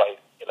do well. If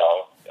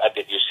I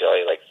did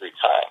UCLA like 3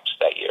 times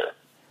that year,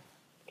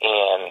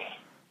 and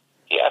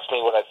he asked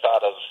me what I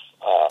thought of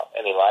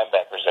any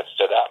linebackers that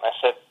stood out, and I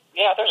said,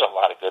 yeah, there's a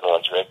lot of good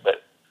ones, Rick,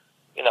 but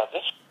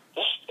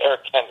this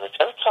Eric Kendricks,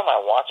 every time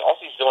I watch, all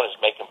he's doing is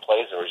making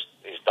plays, or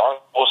he's darn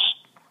close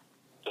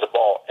to the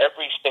ball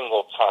every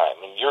single time.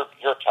 And you're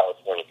a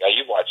California guy.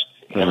 You watched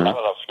him. I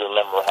don't know if you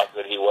remember how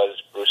good he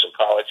was, Bruce, in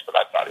college, but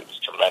I thought he was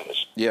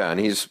tremendous. Yeah,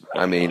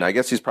 and I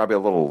guess he's probably a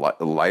little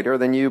lighter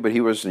than you, but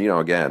he was,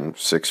 again,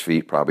 6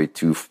 feet, probably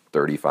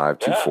 235,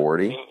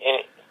 240.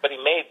 But he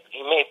made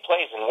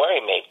plays, and where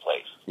he made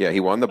plays. Yeah, he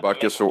won the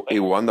Buckus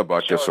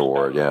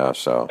Award. Yeah,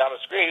 so down the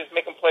screen, he was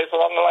making plays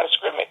along the line of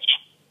scrimmage.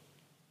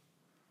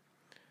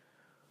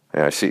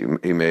 Yeah, I see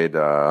he made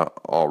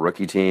all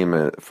rookie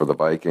team for the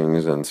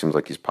Vikings, and it seems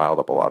like he's piled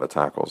up a lot of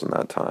tackles in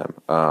that time.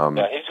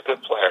 Yeah, he's a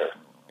good player.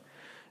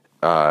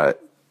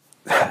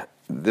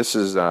 this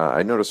is,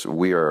 I noticed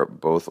we are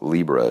both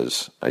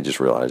Libras. I just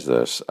realized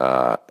this.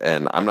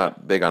 And I'm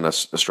not big on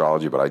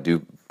astrology, but I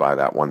do buy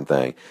that one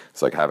thing.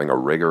 It's like having a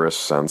rigorous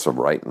sense of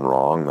right and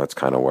wrong. That's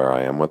kind of where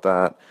I am with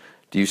that.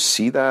 Do you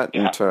see that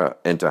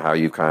into how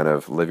you kind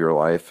of live your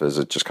life? Has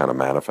it just kind of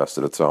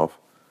manifested itself?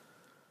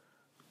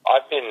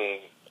 I've been,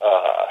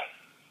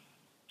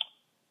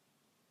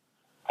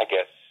 I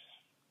guess,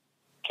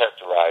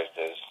 characterized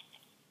as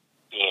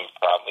being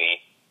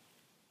probably,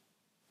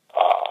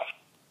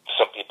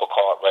 some people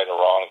call it right or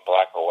wrong,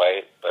 black or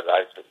white, but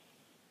I've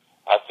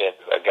been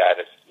a guy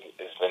that's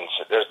been,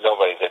 there's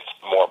nobody that's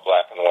more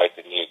black and white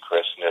than you,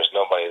 Chris, and there's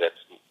nobody that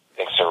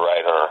thinks they're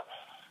right or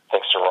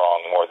thinks they're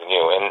wrong more than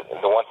you.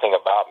 And the one thing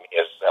about me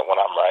is that when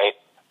I'm right,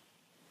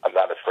 I'm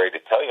not afraid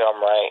to tell you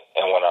I'm right,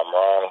 and when I'm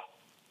wrong,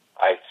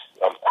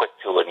 I'm quick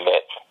to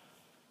admit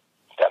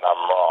that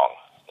I'm wrong.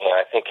 And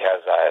I think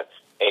as I've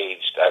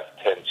aged, I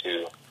tend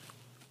to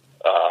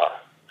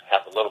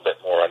have a little bit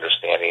more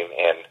understanding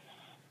and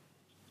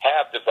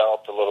have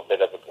developed a little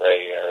bit of a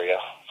gray area.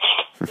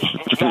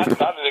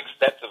 not an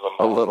extensive amount.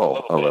 A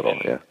little,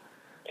 yeah.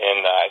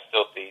 And I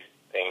still see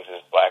things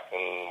as black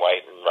and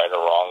white and right or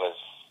wrong as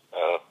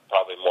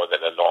probably more than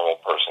a normal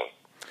person.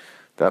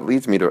 That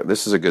leads me to,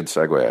 this is a good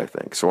segue, I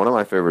think. So one of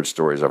my favorite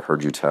stories I've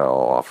heard you tell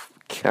off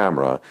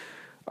camera,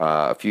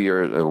 a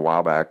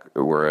while back,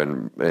 we're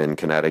in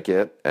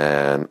Connecticut,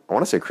 and I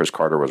want to say Chris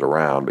Carter was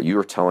around, but you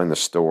were telling the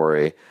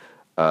story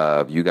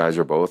of you guys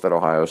are both at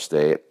Ohio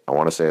State. I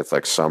want to say it's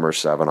like summer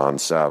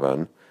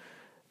 7-on-7,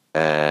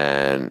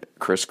 and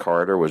Chris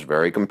Carter was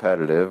very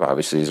competitive.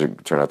 Obviously, he's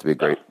turned out to be a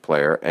great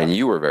player, and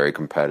you were very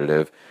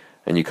competitive,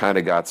 and you kind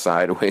of got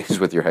sideways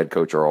with your head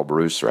coach, Earl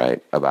Bruce,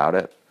 right, about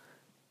it?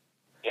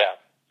 Yeah.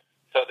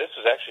 So this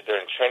was actually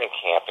during training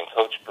camp, and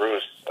Coach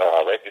Bruce,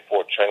 right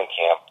before training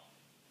camp,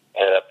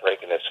 ended up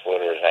breaking his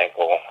foot or his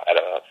ankle at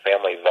a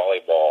family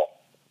volleyball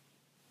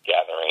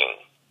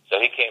gathering. So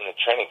he came to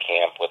training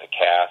camp with a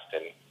cast,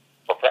 and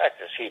for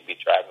practice, he'd be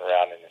driving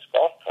around in his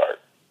golf cart.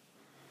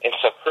 And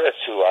so Chris,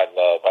 who I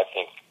love, I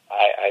think,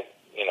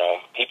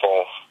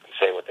 people can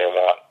say what they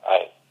want.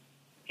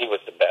 He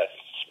was the best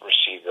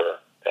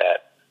receiver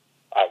that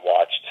I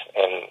watched,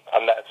 and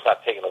it's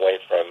not taken away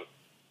from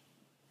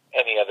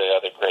any of the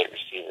other great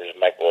receivers,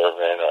 Michael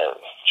Irvin or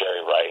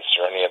Jerry Rice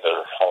or any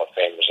other Hall of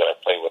Famers that I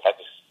played with.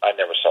 I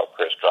never saw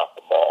Chris drop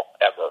the ball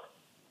ever,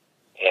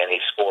 and he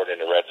scored in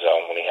the red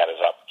zone when he had his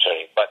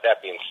opportunity. But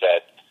that being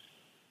said,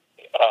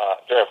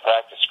 during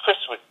practice, Chris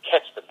would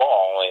catch the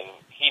ball, and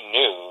he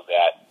knew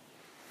that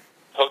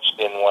Coach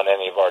didn't want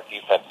any of our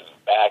defensive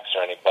backs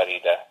or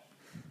anybody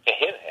to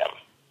hit him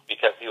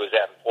because he was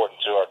that important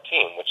to our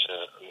team, which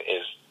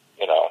is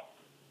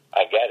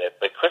I get it.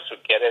 But Chris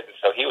would get it, and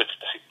so he would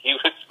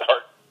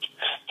start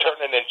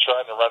turning and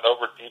trying to run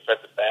over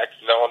defensive backs,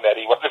 knowing that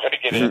he wasn't going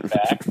to get his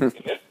back. And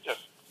it's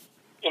just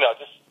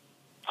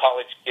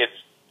college kids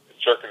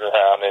jerking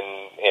around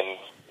in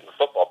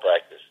football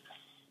practice.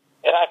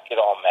 And I'd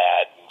get all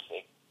mad and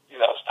say,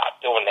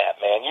 stop doing that,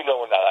 man. You know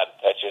we're not allowed to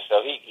touch you.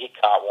 So he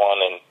caught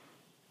one, and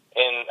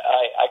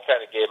I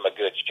kind of gave him a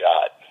good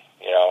shot,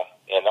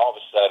 And all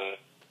of a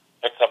sudden,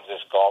 here comes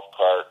this golf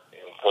cart,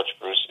 and Coach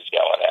Bruce is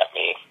yelling at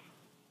me.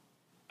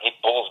 He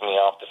pulls me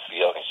off the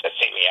field. He said,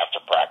 "See me after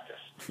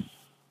practice."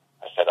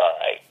 I said, "All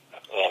right."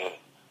 And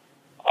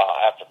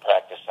after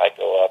practice, I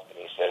go up, and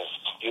he says,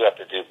 "You have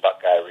to do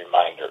Buckeye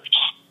reminders."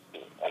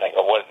 And I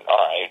go, "What?" "All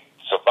right."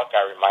 So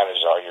Buckeye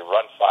reminders are you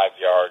run 5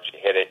 yards, you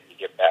hit it, you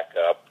get back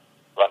up,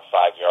 run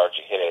 5 yards,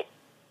 you hit it.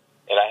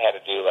 And I had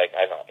to do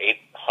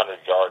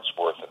 800 yards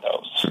worth of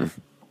those.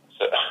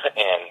 So,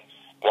 and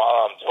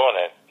while I'm doing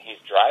it, he's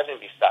driving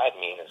beside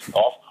me in his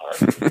golf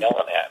cart,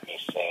 yelling at me,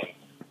 saying,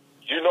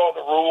 "You know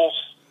the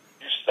rules,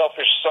 you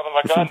selfish son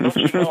of a gun. Don't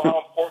you know how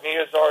important he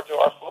is to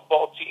our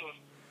football team?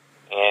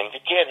 And you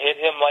can't hit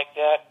him like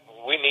that.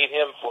 We need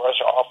him for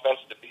our offense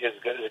to be as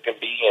good as it can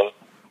be."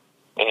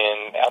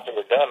 And after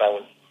we're done,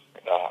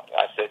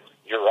 I said,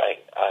 "You're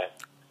right.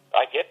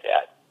 I get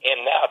that."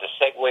 And now to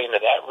segue into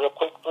that real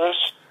quick,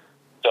 Bruce.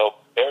 So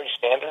Barry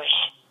Sanders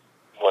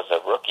was a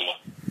rookie,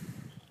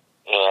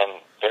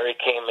 and Barry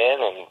came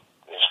in, and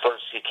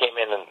he came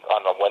in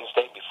on a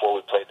Wednesday before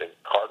we played the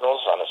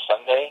Cardinals on a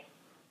Sunday,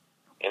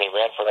 and he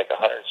ran for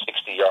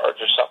 160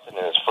 yards or something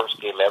in his first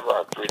game ever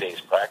on 3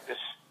 days practice.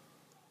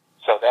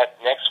 So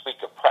that next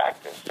week of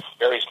practice,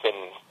 Barry's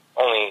been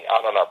only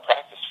out on our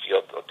practice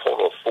field a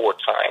total of 4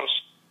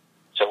 times.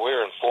 So we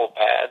were in full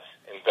pads,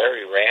 and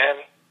Barry ran,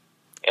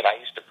 and I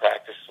used to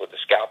practice with the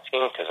scout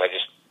team because I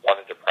just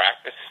wanted to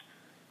practice.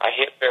 I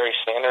hit Barry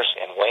Sanders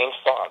and Wayne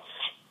Fonts,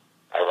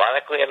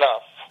 ironically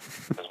enough,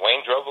 because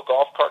Wayne drove a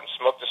golf cart and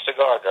smoked a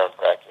cigar during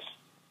practice.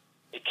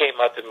 He came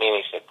up to me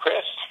and he said,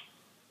 "Chris,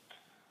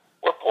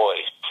 we're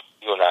boys,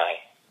 you and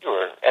I. You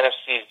were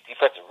NFC's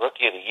Defensive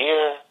Rookie of the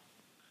Year.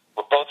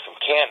 We're both from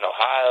Canton,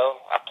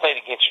 Ohio. I played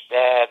against your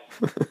dad.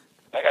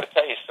 I got to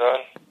tell you,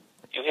 son,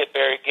 you hit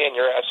Barry again,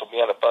 your ass will be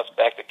on a bus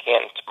back to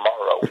Canton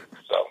tomorrow."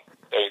 So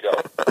there you go.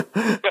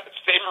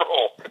 Same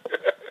rule.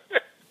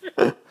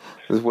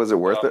 Was it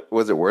worth it?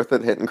 Was it worth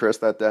it hitting Chris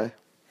that day?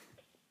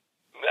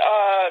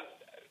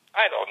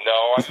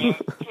 I mean,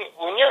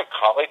 when you're in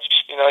college,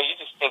 you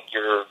just think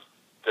you're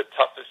the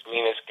toughest,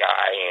 meanest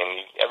guy,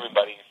 and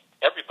everybody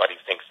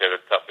thinks they're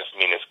the toughest,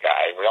 meanest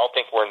guy. We all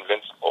think we're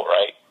invincible,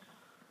 right?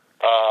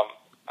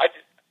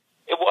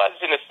 It was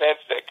in a sense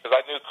that because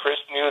I knew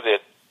Chris knew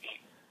that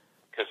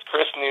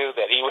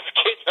he was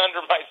getting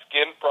under my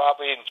skin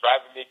probably and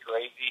driving me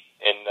crazy,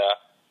 and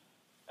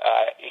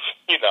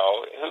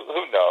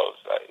who knows?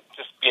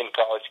 Just being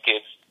college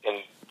kids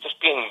and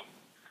just being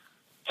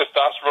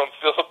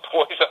testosterone-filled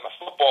boys on the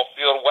football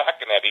field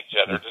whacking at each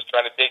other, just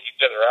trying to take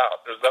each other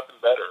out. There's nothing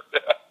better.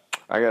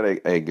 I got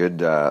a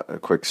good, a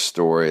quick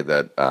story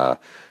that,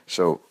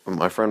 so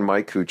my friend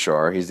Mike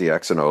Kuchar, he's the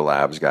X and O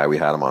Labs guy. We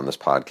had him on this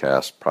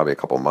podcast probably a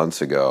couple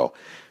months ago.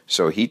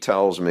 So he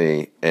tells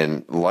me,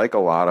 and like a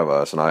lot of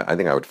us, and I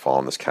think I would fall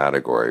in this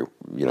category,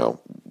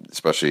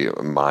 especially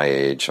my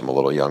age, I'm a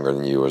little younger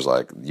than you, was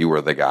like, you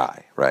were the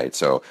guy, right?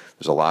 So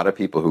there's a lot of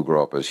people who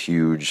grow up as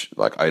huge,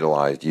 like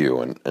idolized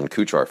you, and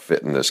Kuchar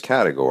fit in this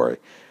category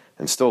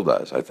and still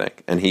does, I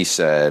think. And he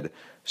said,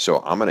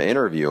 so I'm going to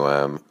interview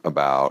him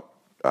about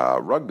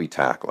rugby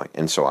tackling.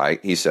 And so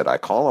he said, I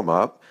call him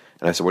up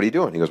and I said, what are you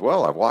doing? He goes,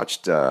 well, I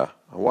watched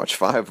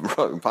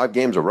 5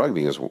 games of rugby.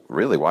 He goes,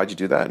 really? Why'd you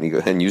do that? And he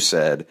goes, and you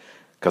said,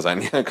 because I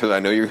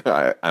know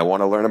I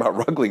want to learn about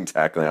rugby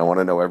tackling. I want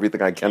to know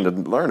everything I can to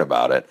learn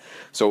about it.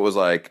 So it was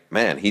like,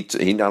 man,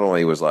 he not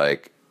only was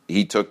like,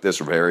 he took this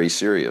very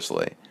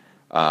seriously.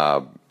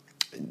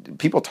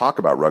 People talk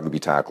about rugby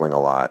tackling a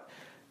lot.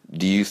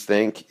 Do you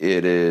think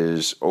it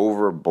is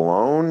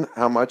overblown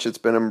how much it's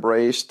been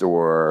embraced,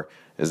 or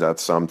is that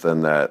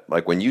something that,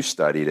 like when you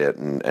studied it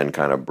and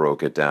kind of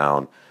broke it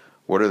down,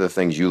 what are the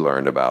things you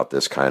learned about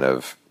this kind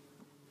of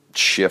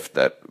shift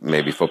that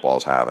maybe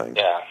football's having?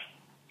 Yeah.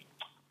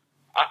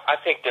 I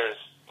think there's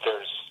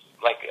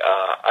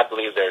I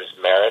believe there's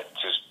merit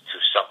to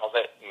some of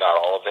it, not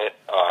all of it.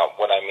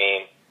 What I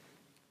mean,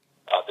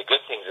 the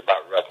good things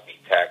about rugby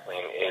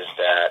tackling is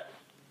that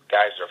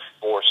guys are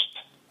forced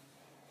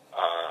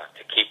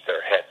to keep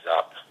their heads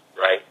up,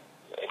 right,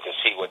 and to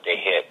see what they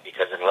hit.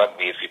 Because in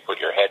rugby, if you put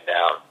your head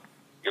down,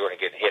 you're going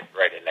to get hit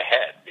right in the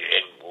head,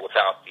 and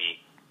without the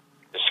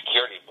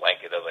security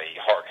blanket of a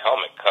hard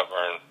helmet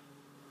covering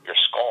your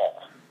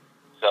skull.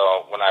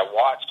 So when I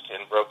watched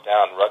and broke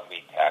down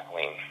rugby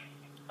tackling,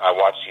 I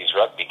watched these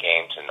rugby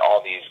games, and all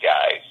these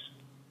guys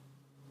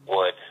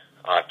would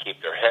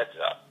keep their heads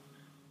up.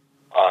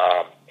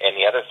 And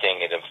the other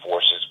thing it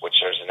enforces, which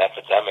there's an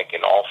epidemic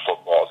in all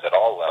footballs at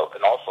all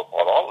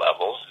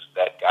levels, is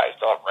that guys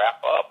don't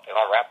wrap up. They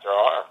don't wrap their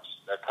arms.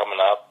 They're coming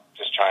up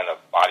just trying to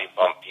body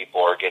bump people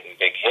or getting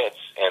big hits,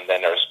 and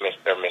then they're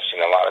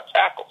missing a lot of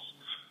tackles.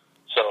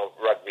 So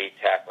rugby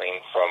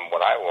tackling, from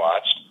what I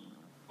watched,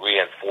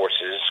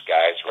 reinforces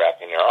guys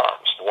wrapping their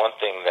arms. The one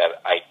thing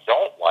that I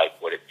don't like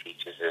what it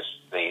teaches is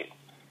they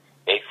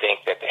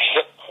think that the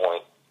hip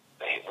point,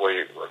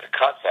 where the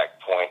contact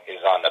point, is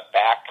on the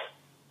back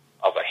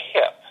of a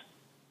hip.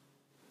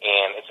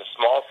 And it's a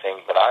small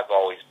thing, but I've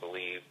always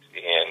believed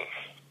in,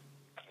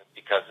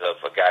 because of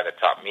a guy that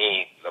taught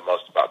me the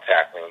most about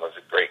tackling was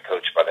a great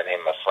coach by the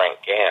name of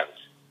Frank Gans,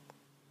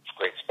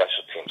 great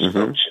special teams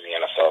coach in the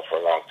NFL for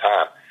a long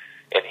time.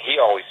 And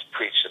he always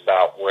preached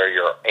about where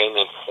your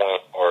aiming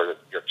point or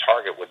your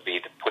target would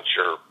be to put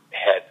your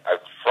head in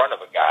front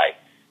of a guy,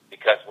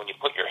 because when you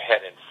put your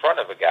head in front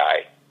of a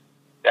guy,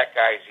 that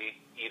guy's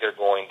either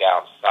going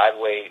down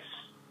sideways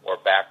or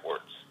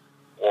backwards,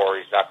 or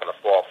he's not going to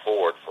fall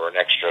forward for an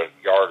extra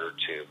yard or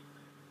two.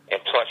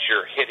 And plus,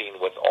 you're hitting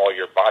with all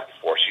your body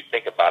force. You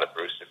think about it,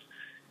 Bruce.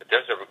 If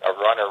there's a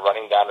runner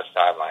running down the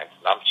sidelines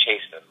and I'm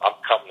chasing him, I'm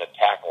coming to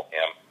tackle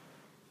him.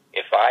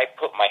 If I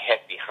put my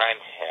head behind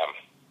him,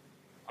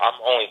 I'm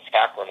only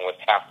tackling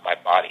with half my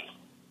body.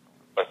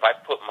 But if I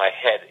put my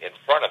head in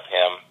front of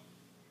him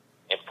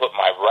and put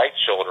my right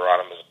shoulder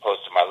on him as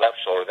opposed to my left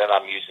shoulder, then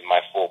I'm using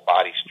my full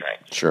body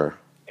strength. Sure.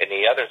 And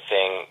the other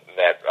thing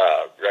that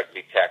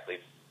rugby tackling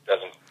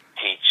doesn't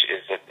teach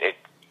is that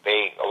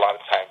a lot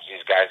of times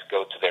these guys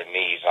go to their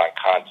knees on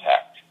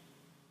contact.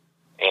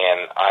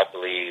 And I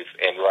believe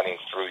in running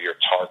through your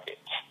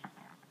target.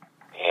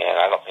 And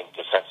I don't think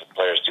defensive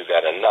players do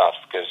that enough,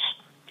 because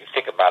you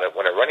think about it,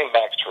 when a running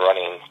back's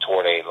running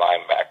toward a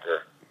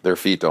linebacker, their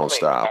feet don't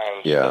stop.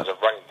 Yeah. Does a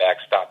running back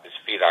stop his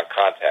feet on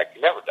contact?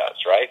 He never does,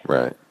 right?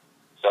 Right.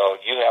 So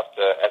you have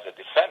to, as a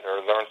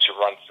defender, learn to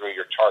run through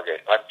your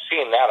target. I'm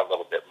seeing that a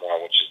little bit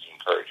more, which is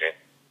encouraging.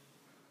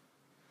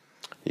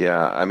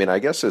 Yeah, I mean, I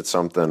guess it's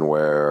something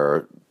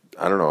where,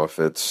 I don't know if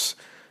it's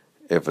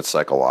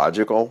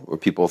psychological, where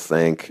people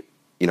think,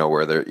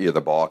 where you're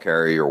the ball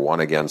carrier, you're 1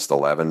 against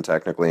 11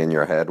 technically in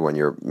your head when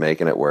you're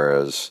making it,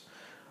 whereas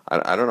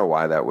I don't know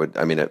why that would,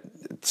 I mean, it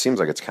seems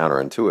like it's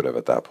counterintuitive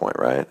at that point,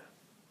 right?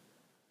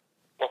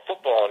 Well,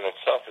 football in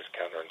itself is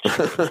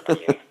counterintuitive. I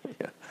mean,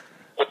 yeah.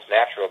 What's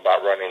natural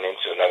about running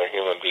into another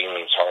human being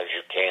as hard as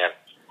you can?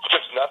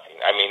 There's nothing.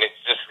 I mean,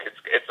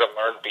 it's a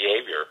learned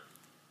behavior.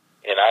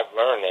 And I've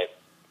learned it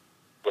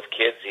with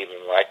kids, even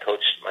when I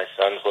coach my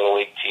son's little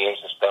league teams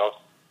and stuff.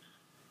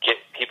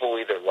 People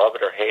either love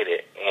it or hate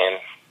it, and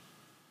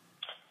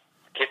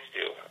kids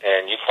do.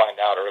 and you find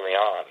out early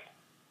on,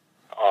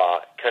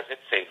 because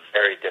it's a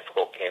very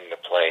difficult game to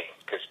play,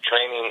 because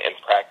training and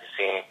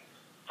practicing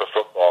for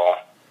football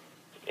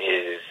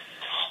is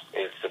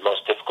the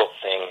most difficult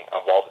thing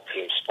of all the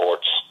team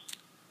sports,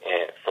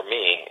 and for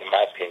me, in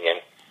my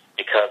opinion,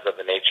 because of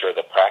the nature of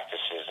the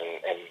practices,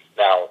 and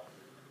now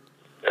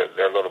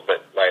they're a little bit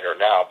lighter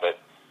now,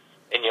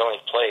 and you only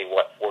play,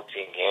 14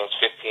 games,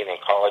 15 in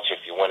college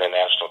if you win a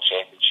national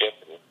championship,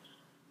 and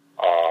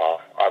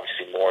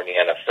obviously more in the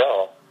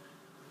NFL,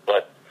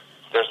 but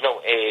there's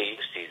no AAU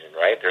season,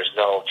 right? There's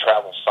no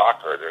travel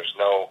soccer, there's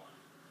no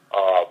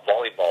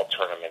volleyball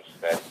tournaments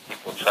that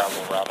people travel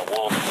around the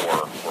world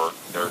for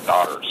their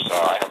daughters.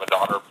 I have a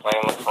daughter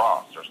playing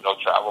lacrosse. There's no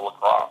travel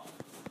lacrosse.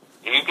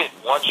 You get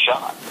one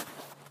shot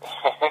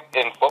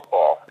in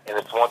football, and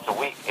it's once a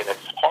week, and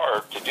it's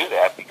hard to do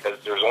that because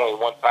there's only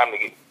one time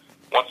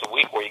once a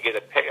week where you get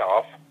a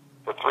payoff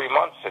for 3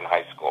 months in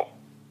high school.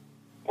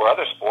 Where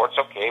other sports,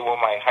 okay, well,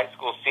 my high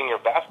school senior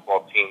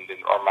basketball team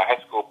or my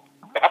high school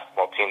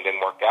basketball team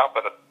didn't work out,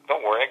 but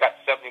don't worry, I got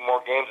 70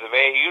 more games of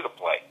AAU to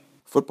play.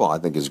 Football, I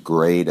think, is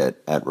great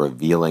at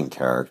revealing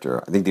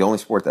character. I think the only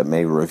sport that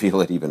may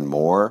reveal it even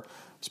more,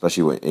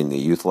 especially in the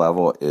youth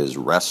level, is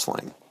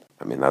wrestling.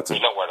 I mean, there's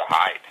nowhere to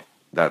hide.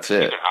 That's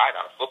it. You can hide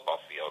on a football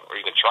field, or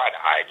you can try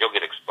to hide. You'll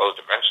get exposed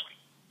eventually.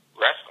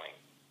 Wrestling,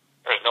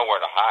 there's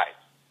nowhere to hide.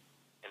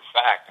 In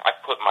fact, I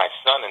put my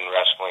son in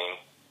wrestling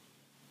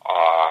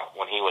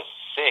when he was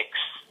 6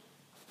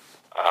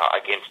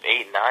 against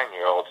 8 and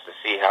 9-year-olds to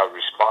see how he'd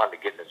respond to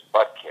getting his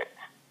butt kicked.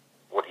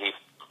 Would he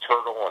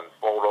turtle and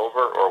fold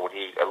over, or would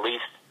he at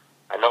least,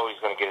 I know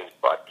he's going to get his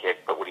butt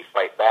kicked, but would he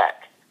fight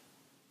back?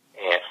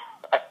 And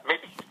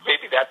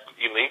maybe that's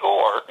illegal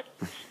or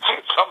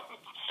some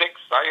sick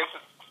science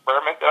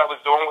experiment that I was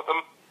doing with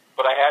him,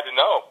 but I had to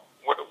know,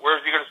 where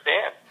is he going to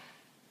stand?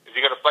 Is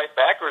he going to fight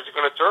back, or is he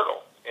going to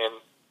turtle? And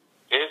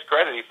to his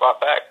credit, he fought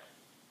back.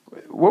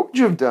 What would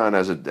you have done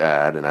as a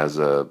dad and as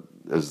the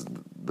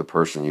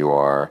person you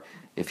are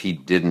if he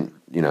didn't,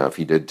 if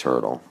he did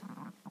turtle?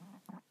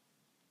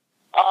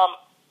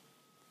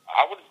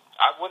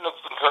 I wouldn't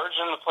have encouraged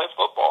him to play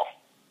football.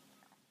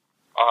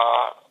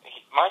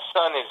 My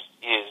son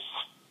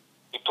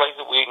he plays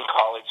at Wheaton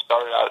College,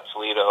 started out at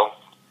Toledo,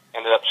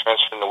 ended up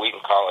transferring to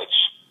Wheaton College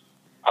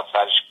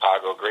outside of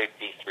Chicago, great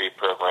D3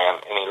 program,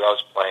 and he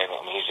loves playing,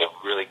 and he's a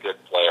really good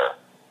player.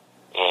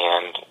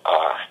 And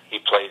he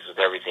plays with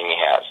everything he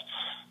has.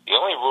 The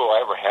only rule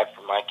I ever had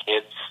for my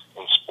kids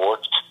in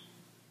sports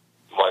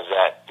was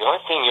that the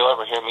only thing you'll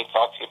ever hear me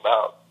talk to you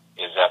about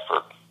is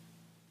effort.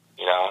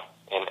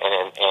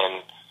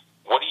 And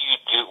what do you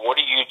do? What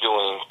are you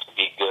doing to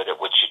be good at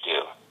what you do?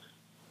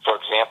 For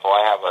example,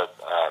 I have a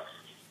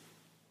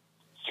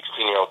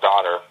 16-year-old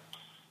daughter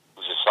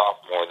who's a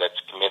sophomore that's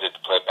committed to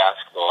play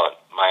basketball at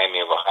Miami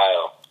of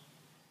Ohio.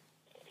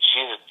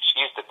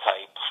 She's the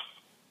type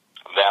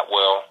that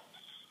will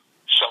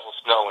shovel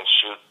snow and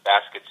shoot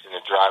baskets in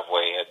the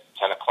driveway at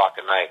 10 o'clock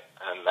at night,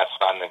 and that's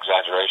not an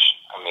exaggeration.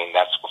 I mean,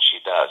 that's what she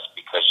does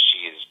because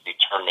she is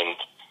determined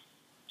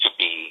to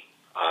be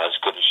as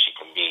good as she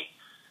can be.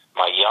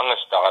 My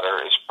youngest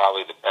daughter is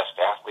probably the best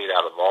athlete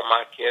out of all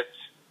my kids,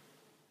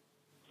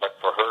 but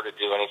for her to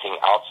do anything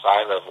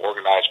outside of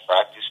organized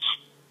practice,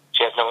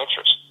 she has no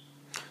interest.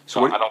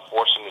 So I don't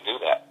force them to do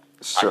that.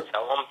 I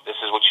tell them, this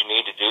is what you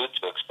need to do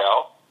to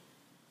excel,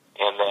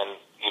 and then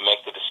you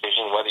make the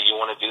decision whether you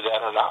want to do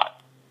that or not.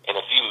 And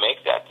if you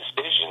make that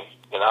decision,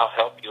 then I'll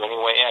help you any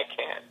way I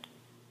can.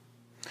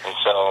 And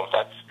so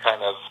that's kind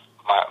of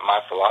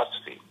my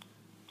philosophy.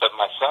 But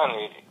my son,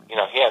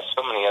 he has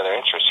so many other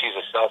interests. He's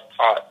a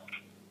self-taught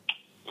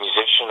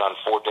musician on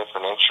 4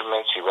 different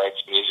instruments. He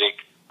writes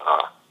music.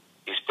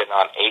 He's been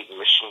on 8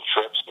 mission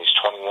trips. He's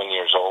 21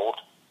 years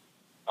old.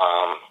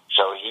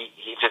 So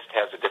he just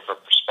has a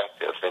different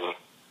perspective. And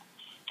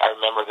I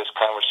remember this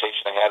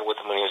conversation I had with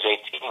him when he was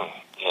 18.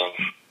 And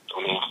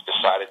when he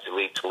decided to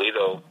leave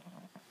Toledo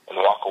and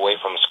walk away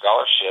from a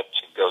scholarship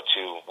to go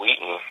to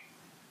Wheaton,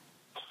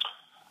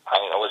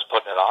 I was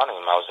putting it on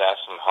him. I was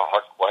asking him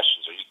hard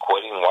questions. Are you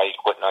quitting? Why are you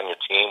quitting on your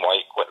team? Why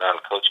are you quitting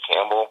on Coach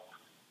Campbell?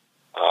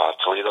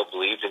 Toledo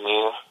believed in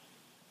you.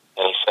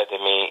 And he said to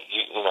me,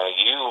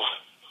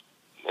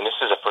 and this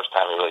is the first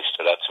time he really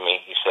stood up to me,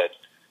 he said,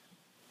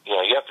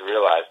 you have to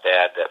realize,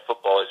 Dad, that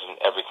football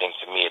isn't everything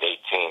to me at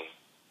 18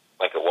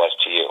 like it was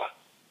to you.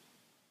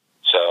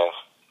 So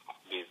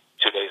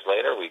 2 days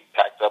later, we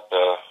packed up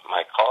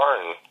my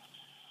car and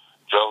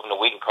drove him to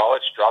Wheaton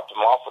College, dropped him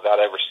off without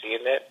ever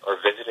seeing it or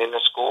visiting the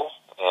school,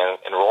 and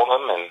enrolled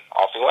him, and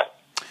off he went.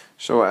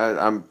 So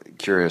I'm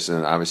curious,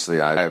 and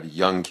obviously I have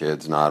young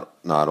kids, not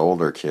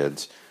older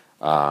kids,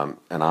 and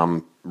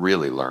I'm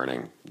really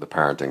learning the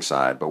parenting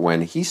side. But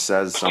when he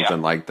says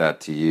something like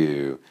that to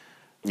you,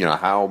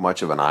 how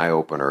much of an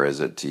eye-opener is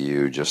it to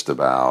you just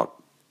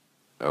about,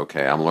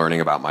 okay, I'm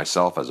learning about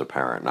myself as a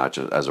parent, not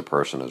just as a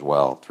person as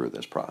well through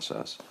this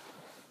process?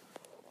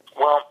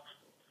 Well,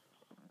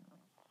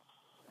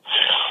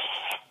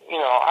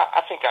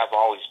 I think I've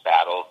always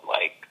battled,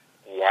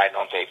 why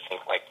don't they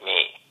think like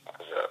me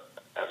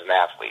as an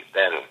athlete?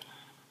 Then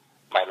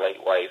my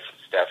late wife,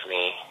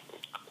 Stephanie,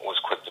 was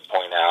quick to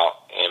point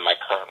out, and my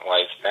current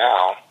wife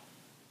now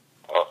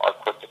are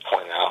quick to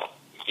point out,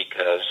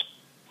 because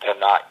they're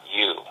not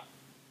you.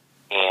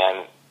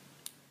 And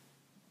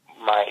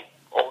my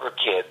older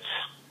kids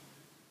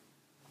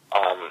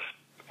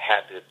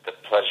had the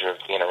pleasure of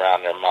being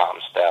around their mom,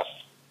 Steph,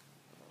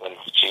 when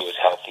she was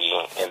healthy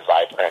and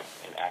vibrant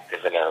and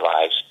active in their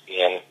lives.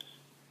 And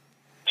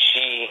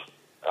she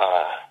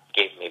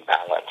gave me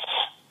balance.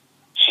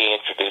 She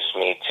introduced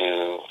me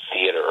to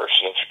theater.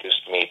 She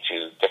introduced me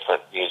to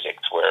different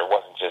musics where it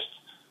wasn't just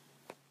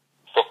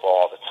football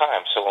all the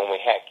time. So when we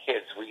had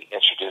kids, we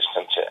introduced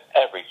them to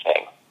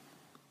everything.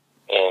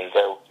 And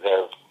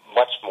they're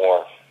much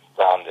more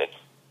grounded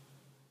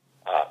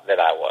than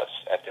I was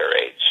at their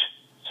age.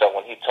 So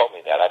when he told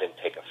me that, I didn't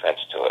take offense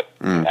to it.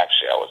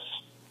 Actually,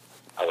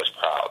 I was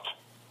proud.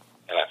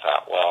 And I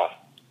thought, well,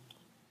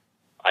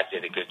 I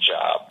did a good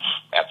job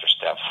after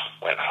Steph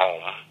went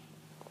home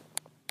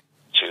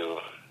to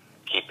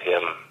keep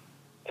him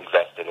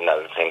invested in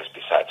other things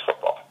besides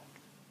football.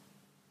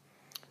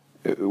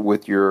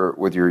 With your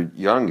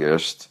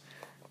youngest,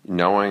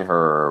 knowing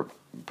her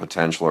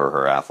potential or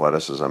her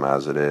athleticism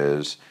as it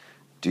is,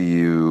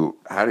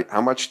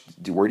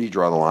 where do you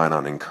draw the line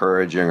on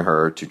encouraging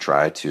her to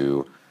try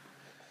to,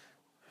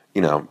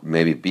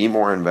 maybe be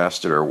more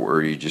invested, or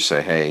where you just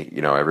say, hey,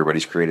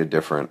 everybody's created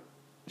different.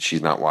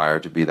 She's not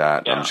wired to be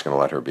that. Yeah. I'm just going to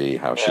let her be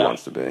how she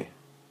wants to be.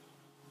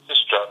 It's a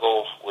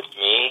struggle with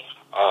me,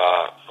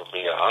 for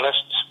being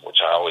honest,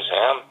 which I always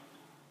am.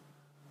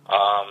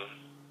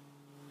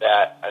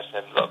 That I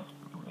said, look,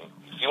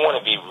 if you want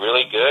to be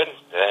really good,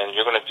 then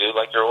you're going to do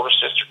like your older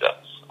sister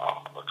does.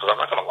 Because I'm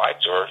not going to lie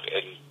to her,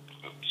 and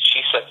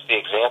she sets the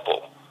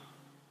example.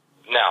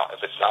 Now,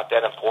 if it's not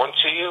that important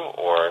to you,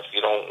 or if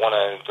you don't want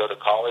to go to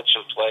college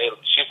and play,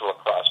 she's a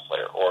lacrosse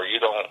player, or you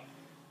don't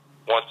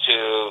want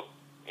to,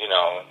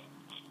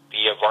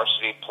 be a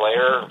varsity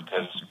player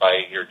because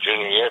by your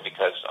junior year,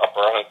 because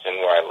Upper Arlington,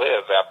 where I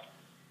live, that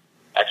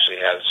actually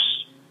has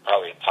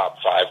probably a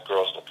top 5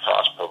 girls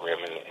lacrosse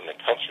program in the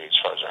country as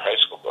far as their high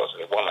school goes.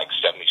 They've won like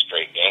 70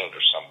 straight games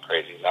or some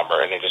crazy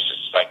number, and it's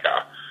like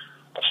a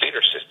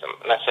feeder system.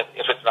 And I said,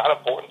 if it's not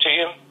important to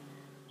you,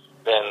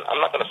 then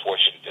I'm not going to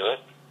force you to do it.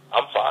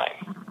 I'm fine.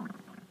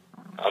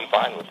 I'm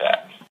fine with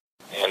that.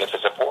 And if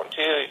it's important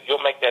to you,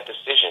 you'll make that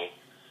decision,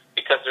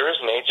 because there is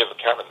an age of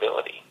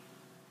accountability.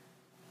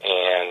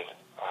 And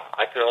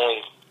I could only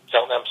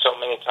tell them so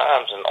many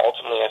times, and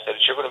ultimately I said,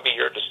 it's going to be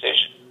your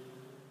decision.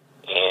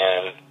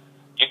 And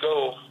you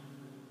go,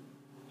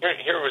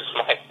 here was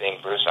my thing,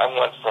 Bruce. I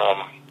went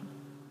from,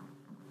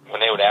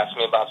 when they would ask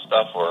me about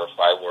stuff, or if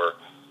I were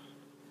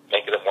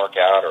making them work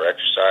out or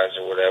exercise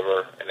or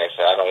whatever, and they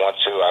said, I don't want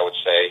to, I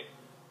would say,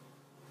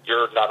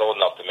 you're not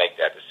old enough to make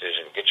that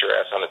decision. Get your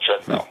ass on the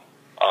treadmill.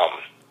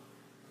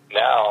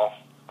 Now,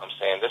 I'm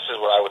saying this is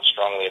what I would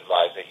strongly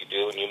advise that you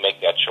do, and you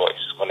make that choice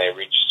when they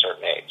reach a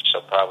certain age.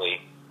 So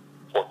probably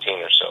 14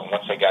 or so.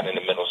 Once they got into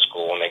middle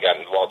school and they got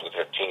involved with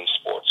their team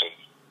sports and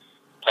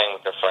playing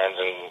with their friends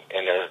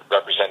and they're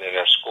representing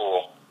their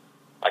school,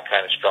 I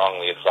kind of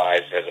strongly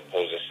advise, as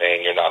opposed to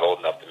saying you're not old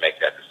enough to make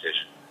that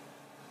decision.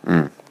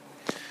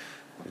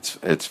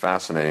 It's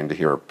fascinating to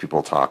hear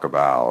people talk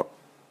about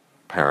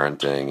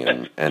parenting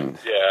and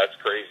yeah, it's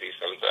crazy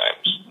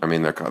sometimes. I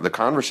mean, the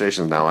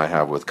conversations now I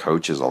have with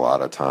coaches a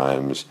lot of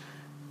times,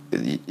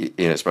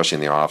 especially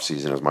in the off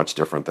season, is much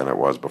different than it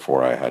was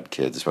before I had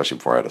kids, especially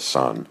before I had a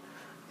son.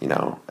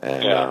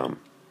 I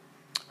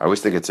always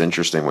think it's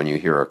interesting when you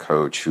hear a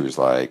coach who's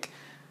like,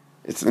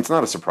 it's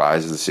not a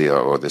surprise to see,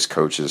 this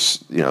coach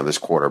is, this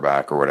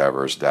quarterback or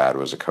whatever, his dad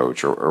was a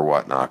coach or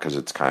whatnot, because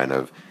it's kind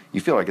of, you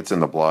feel like it's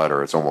in the blood,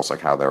 or it's almost like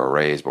how they were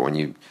raised. But when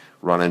you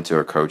run into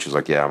a coach who's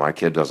like, yeah, my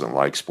kid doesn't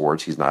like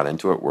sports, he's not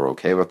into it, we're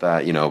okay with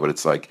that, but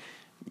it's like,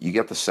 you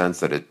get the sense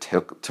that it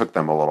took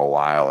them a little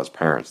while as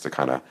parents to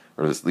kind of,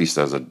 or at least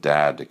as a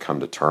dad, to come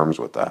to terms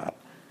with that.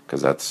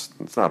 Because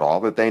it's not all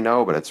that they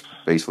know, but it's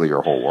basically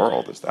your whole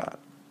world is that.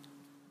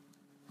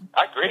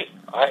 I agree.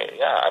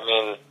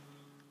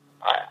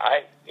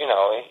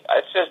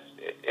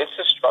 It's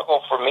a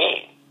struggle for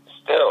me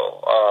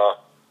still.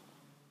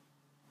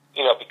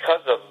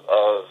 Because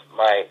of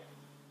my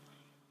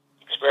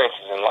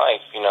experiences in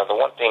life, the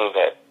one thing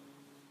that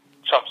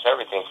trumps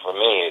everything for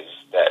me is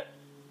that,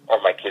 are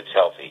my kids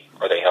healthy?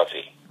 Are they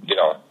healthy?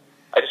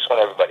 I just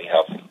want everybody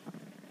healthy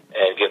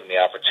and give them the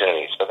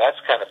opportunity. So that's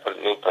kind of put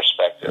a new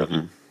perspective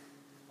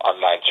on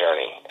my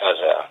journey as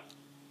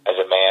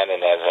a man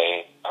and as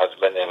a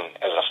husband and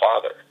as a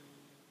father.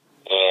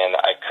 And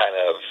I kind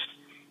of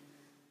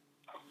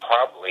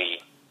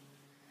probably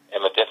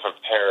am a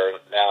different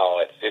parent now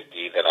at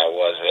 50 than I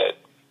was at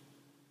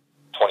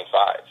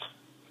 25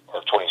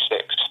 or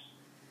 26,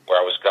 where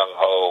I was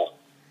gung-ho,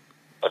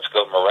 let's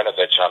go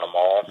Marinovich on them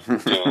all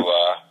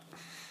to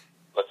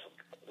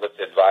let's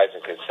advise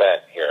and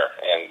consent here,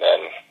 and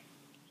then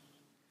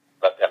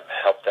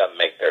help them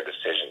make their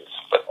decisions,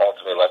 but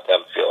ultimately let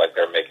them feel like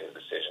they're making a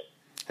decision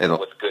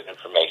with good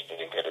information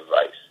and good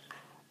advice.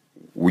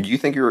 Would you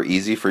think you were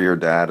easy for your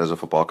dad as a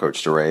football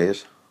coach to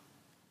raise?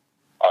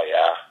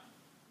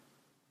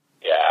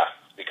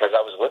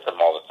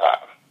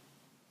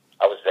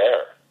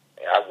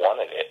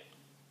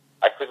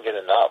 couldn't get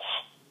enough.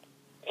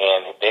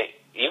 And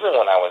even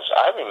when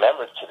I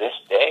remember to this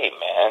day,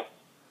 man,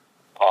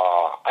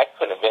 I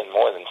couldn't have been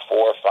more than 4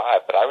 or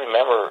 5, but I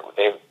remember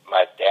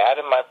my dad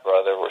and my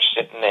brother were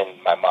sitting in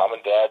my mom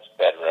and dad's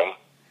bedroom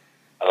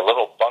on a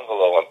little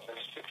bungalow on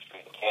 36th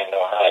Street in Canton,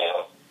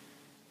 Ohio,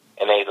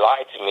 and they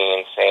lied to me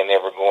and saying they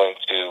were going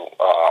to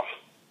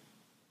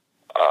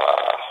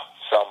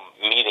some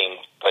meeting,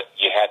 but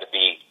you had to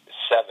be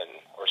 7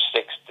 or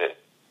 6 to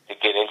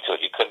get into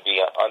it. You couldn't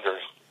be under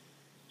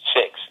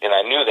 6, and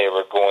I knew they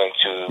were going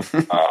to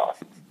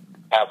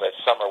have a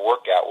summer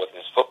workout with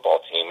his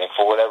football team, and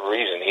for whatever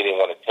reason, he didn't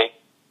want to take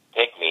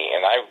me,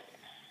 and I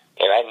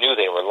knew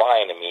they were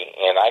lying to me,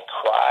 and I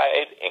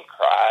cried and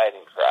cried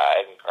and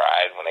cried and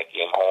cried when I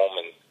came home,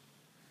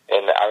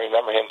 and I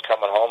remember him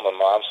coming home and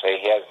Mom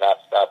say he has not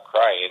stopped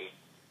crying,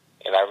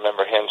 and I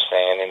remember him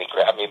saying, and he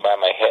grabbed me by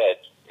my head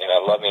in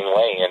a loving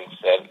way and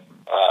said,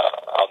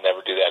 I'll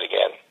never do that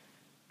again.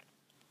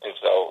 And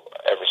so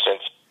ever since,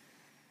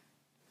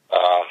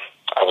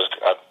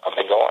 I've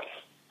been going.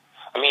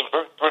 I mean,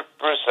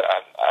 Bruce,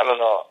 I don't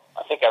know.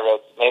 I think I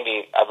wrote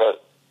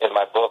in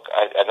my book,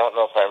 I don't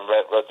know if I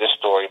wrote this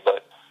story,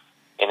 but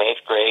in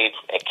 8th grade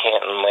at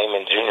Canton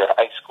Lehman Junior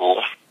High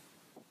School,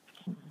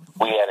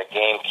 we had a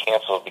game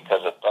canceled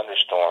because of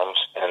thunderstorms,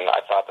 and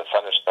I thought the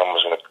thunderstorm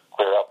was going to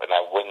clear up, and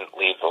I wouldn't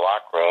leave the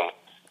locker room,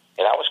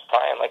 and I was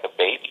crying like a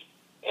baby.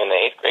 And the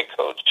 8th grade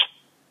coach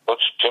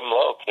Jim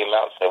Lowe, came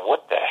out and said,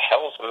 "What the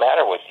hell's the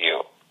matter with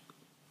you?"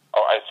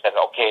 Oh, I said,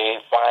 "Okay,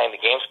 fine, the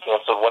game's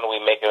canceled. When are we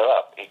making it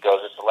up?" He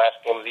goes, "It's the last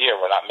game of the year.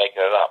 We're not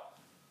making it up."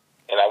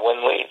 And I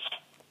wouldn't leave.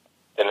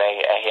 Then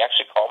he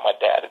actually called my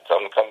dad and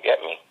told him to come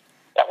get me.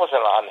 That was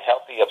an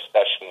unhealthy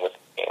obsession with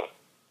the game.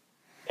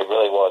 It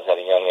really was at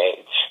a young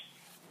age.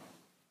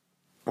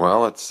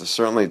 Well, it's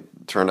certainly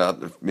turned out,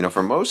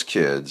 for most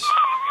kids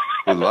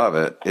who love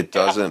it, it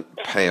doesn't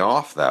pay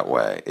off that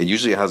way. It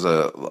usually has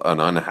an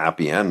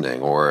unhappy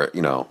ending, or,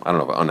 I don't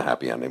know if an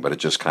unhappy ending, but it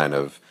just kind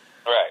of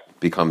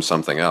becomes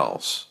something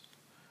else.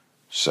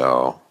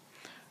 So,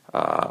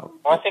 well,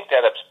 I think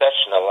that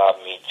obsession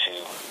allowed me to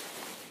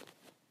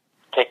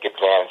take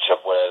advantage of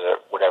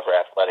whatever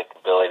athletic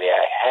ability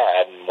I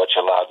had, and which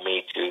allowed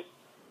me to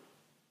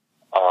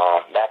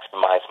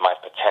maximize my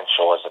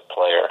potential as a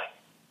player,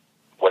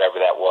 whatever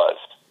that was.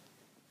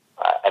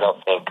 I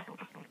don't think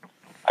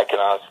I can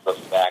honestly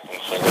look back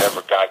and say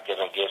whatever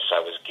God-given gifts I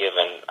was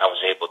given, I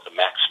was able to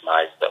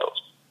maximize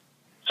those.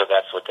 So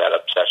that's what that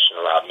obsession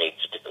allowed me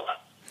to do.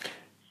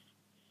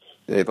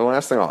 Hey, the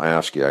last thing I'll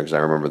ask you, because I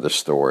remember this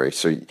story.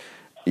 So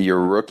your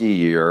rookie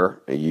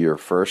year, your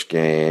first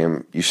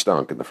game, you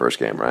stunk in the first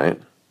game, right?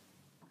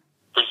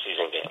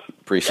 Preseason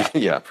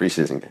game.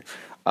 Preseason game.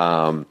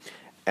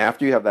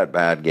 After you have that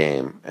bad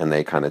game and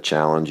they kind of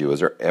challenge you, is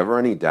there ever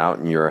any doubt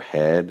in your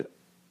head,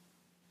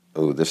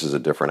 "Oh, this is a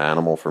different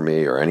animal for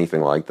me," or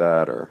anything like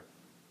that? Or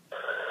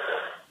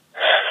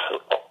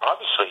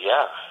obviously,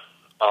 yeah.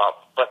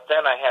 But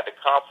then I had the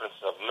confidence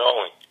of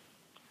knowing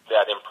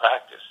that in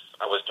practice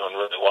I was doing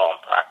really well in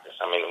practice.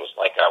 I mean, it was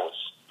like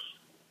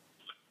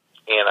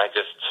and I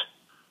just,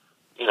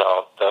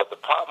 the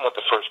problem with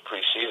the first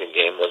preseason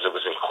game was it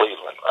was in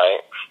Cleveland,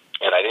 right?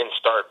 And I didn't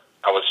start.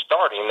 I was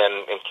starting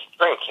then in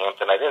spring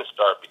camp, and I didn't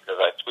start because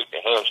I tweaked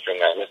a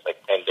hamstring. I missed like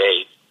 10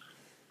 days.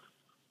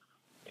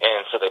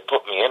 And so they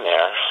put me in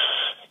there,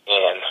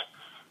 and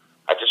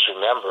I just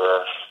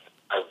remember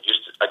I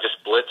just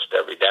blitzed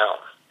every down,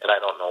 and I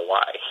don't know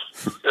why.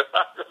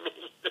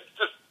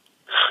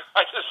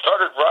 I just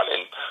started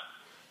running,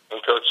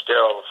 and Coach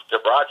Daryl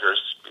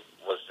Rogers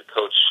was the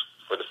coach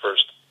for the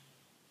first,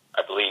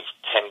 I believe,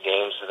 10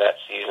 games of that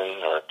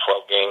season, or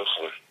 12 games,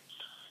 and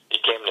he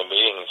came to the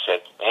meeting and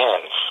said, "Man,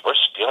 where's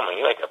Spielman?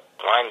 You're like a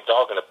blind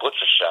dog in a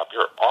butcher shop.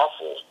 You're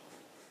awful.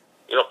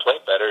 You don't play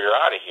better. You're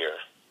out of here."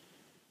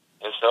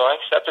 And so I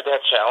accepted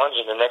that challenge,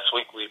 and the next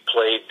week we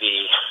played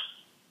the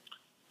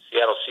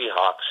Seattle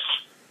Seahawks,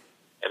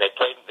 and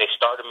they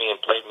started me and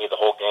played me the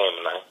whole game,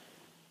 and I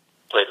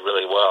played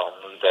really well,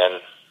 and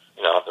then,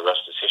 the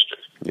rest is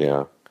history.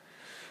 Yeah.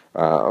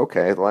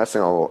 Okay. The last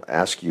thing I'll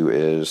ask you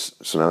is,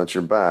 so now that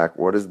you're back,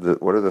 what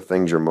are the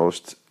things you're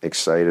most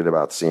excited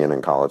about seeing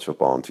in college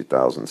football in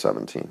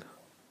 2017?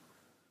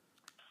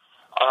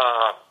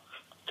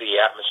 The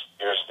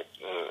atmospheres,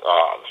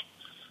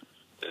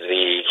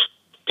 the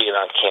being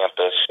on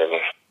campus,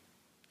 and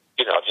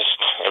just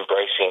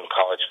embracing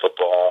college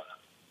football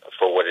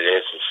for what it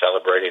is and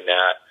celebrating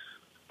that.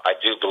 I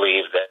do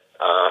believe that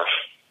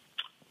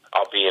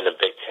I'll be in the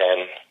Big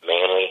Ten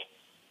mainly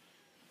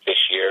this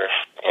year,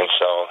 and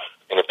so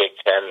in the Big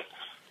Ten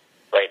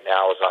right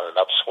now is on an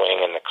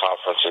upswing, and the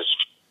conference is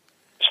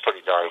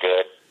pretty darn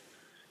good,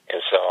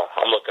 and so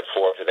I'm looking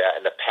forward to that.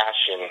 And the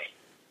passion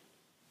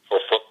for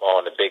football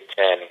in the Big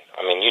Ten,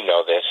 I mean,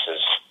 this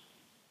is,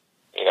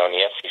 in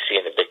the SEC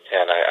and the Big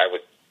Ten, I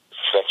would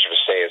venture to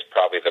say is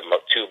probably the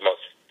two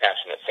most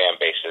passionate fan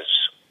bases.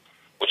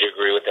 Would you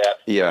agree with that?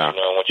 Yeah,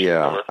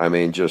 yeah. I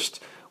mean,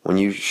 just when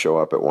you show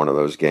up at one of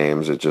those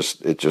games, it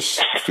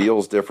just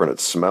feels different. It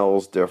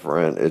smells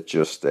different. It's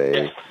just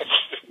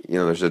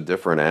there's a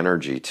different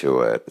energy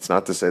to it. It's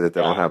not to say that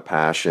they don't have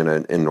passion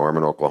in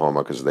Norman,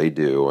 Oklahoma, because they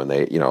do, and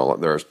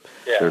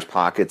there's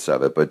pockets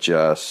of it, but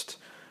just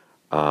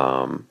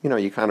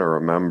you kind of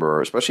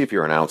remember, especially if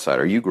you're an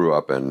outsider. You grew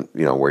up in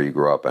where you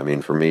grew up. I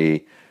mean, for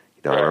me,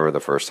 I remember the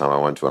first time I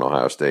went to an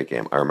Ohio State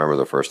game. I remember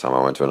the first time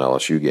I went to an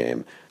LSU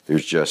game. It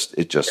just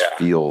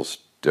feels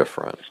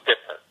different. It's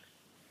different.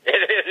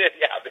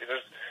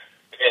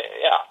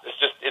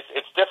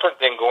 It's different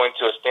than going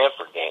to a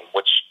Stanford game,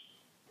 which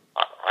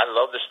I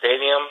love the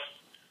stadium.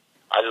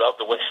 I love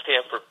the way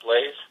Stanford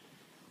plays,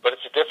 but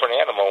it's a different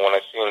animal when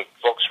I see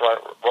folks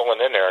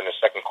rolling in there in the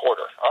second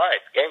quarter. All right,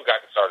 the game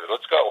got started.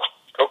 Let's go.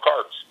 Go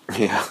Cards.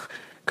 Yeah,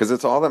 because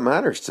it's all that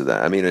matters to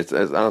them. I mean,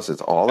 honestly,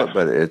 it's all that,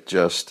 but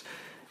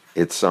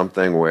it's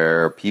something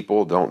where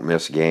people don't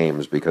miss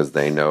games because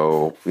they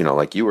know,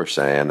 like you were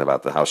saying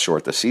about how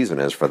short the season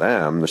is for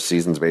them. The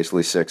season's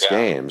basically 6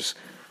 games,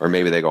 or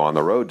maybe they go on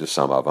the road to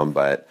some of them,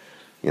 but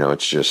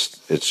it's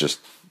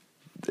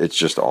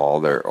just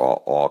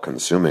all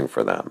consuming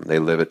for them. They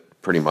live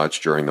it pretty much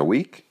during the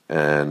week,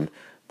 and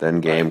then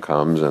game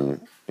comes,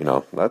 and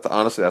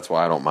that's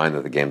why I don't mind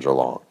that the games are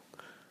long.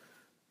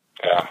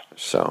 Yeah.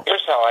 So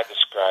here's how I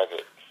describe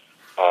it.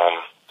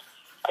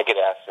 I get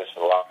asked this a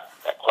lot.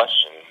 That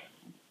question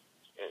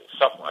is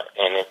somewhat,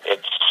 and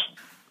it's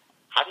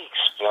how do you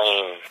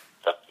explain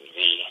the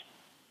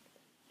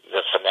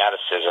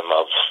fanaticism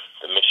of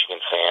the Michigan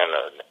fan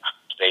or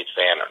State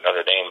fan or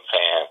Notre Dame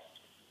fan?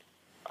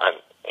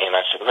 And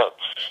I said, look,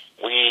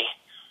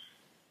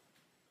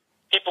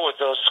 people with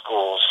those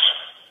schools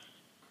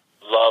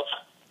love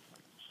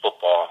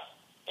football,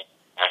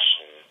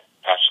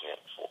 passionate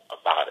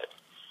about it,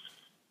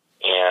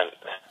 and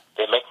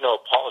they make no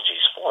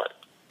apologies for it.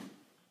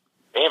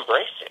 They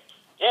embrace it.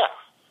 Yeah,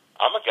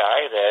 I'm a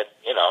guy that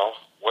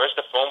wears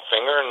the foam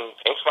finger and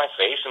paints my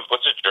face and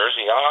puts a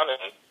jersey on,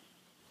 and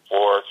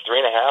for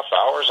 3.5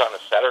 hours on a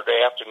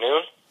Saturday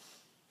afternoon,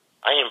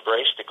 I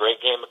embraced the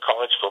great game of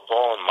college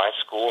football in my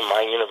school and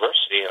my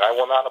university, and I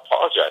will not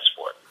apologize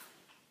for it.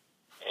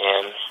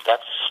 And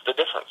that's the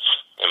difference,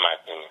 in my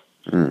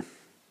opinion.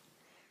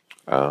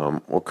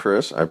 Well,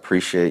 Chris, I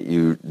appreciate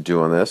you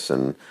doing this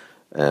and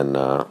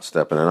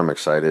stepping in. I'm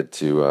excited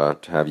to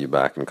have you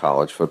back in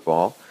college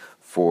football.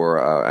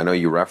 I know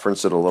you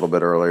referenced it a little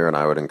bit earlier, and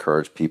I would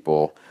encourage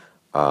people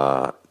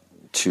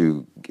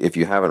if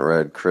you haven't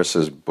read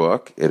Chris's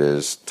book, it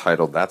is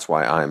titled "That's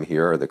Why I'm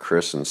Here," the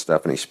Chris and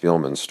Stephanie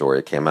Spielman story.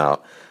 It came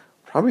out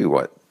probably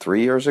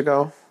 3 years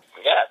ago?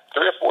 Yeah,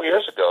 3 or 4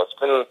 years ago. It's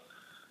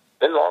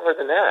been longer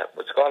than that.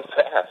 It's gone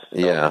fast. So.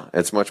 Yeah,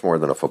 it's much more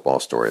than a football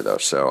story, though.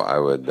 So I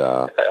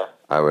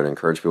would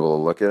encourage people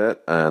to look at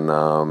it, and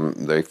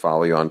they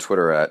follow you on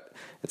Twitter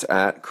it's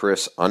at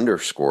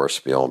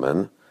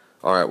Chris_Spielman.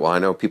 All right. Well, I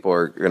know people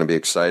are going to be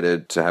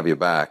excited to have you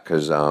back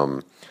because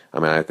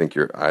I think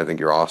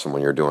you're awesome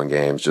when you're doing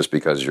games, just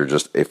because you're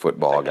just a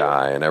football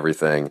guy and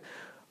everything.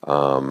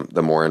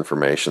 The more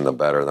information, the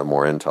better. The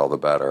more intel, the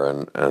better.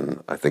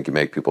 And I think you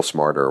make people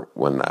smarter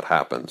when that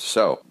happens.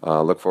 So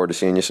look forward to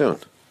seeing you soon.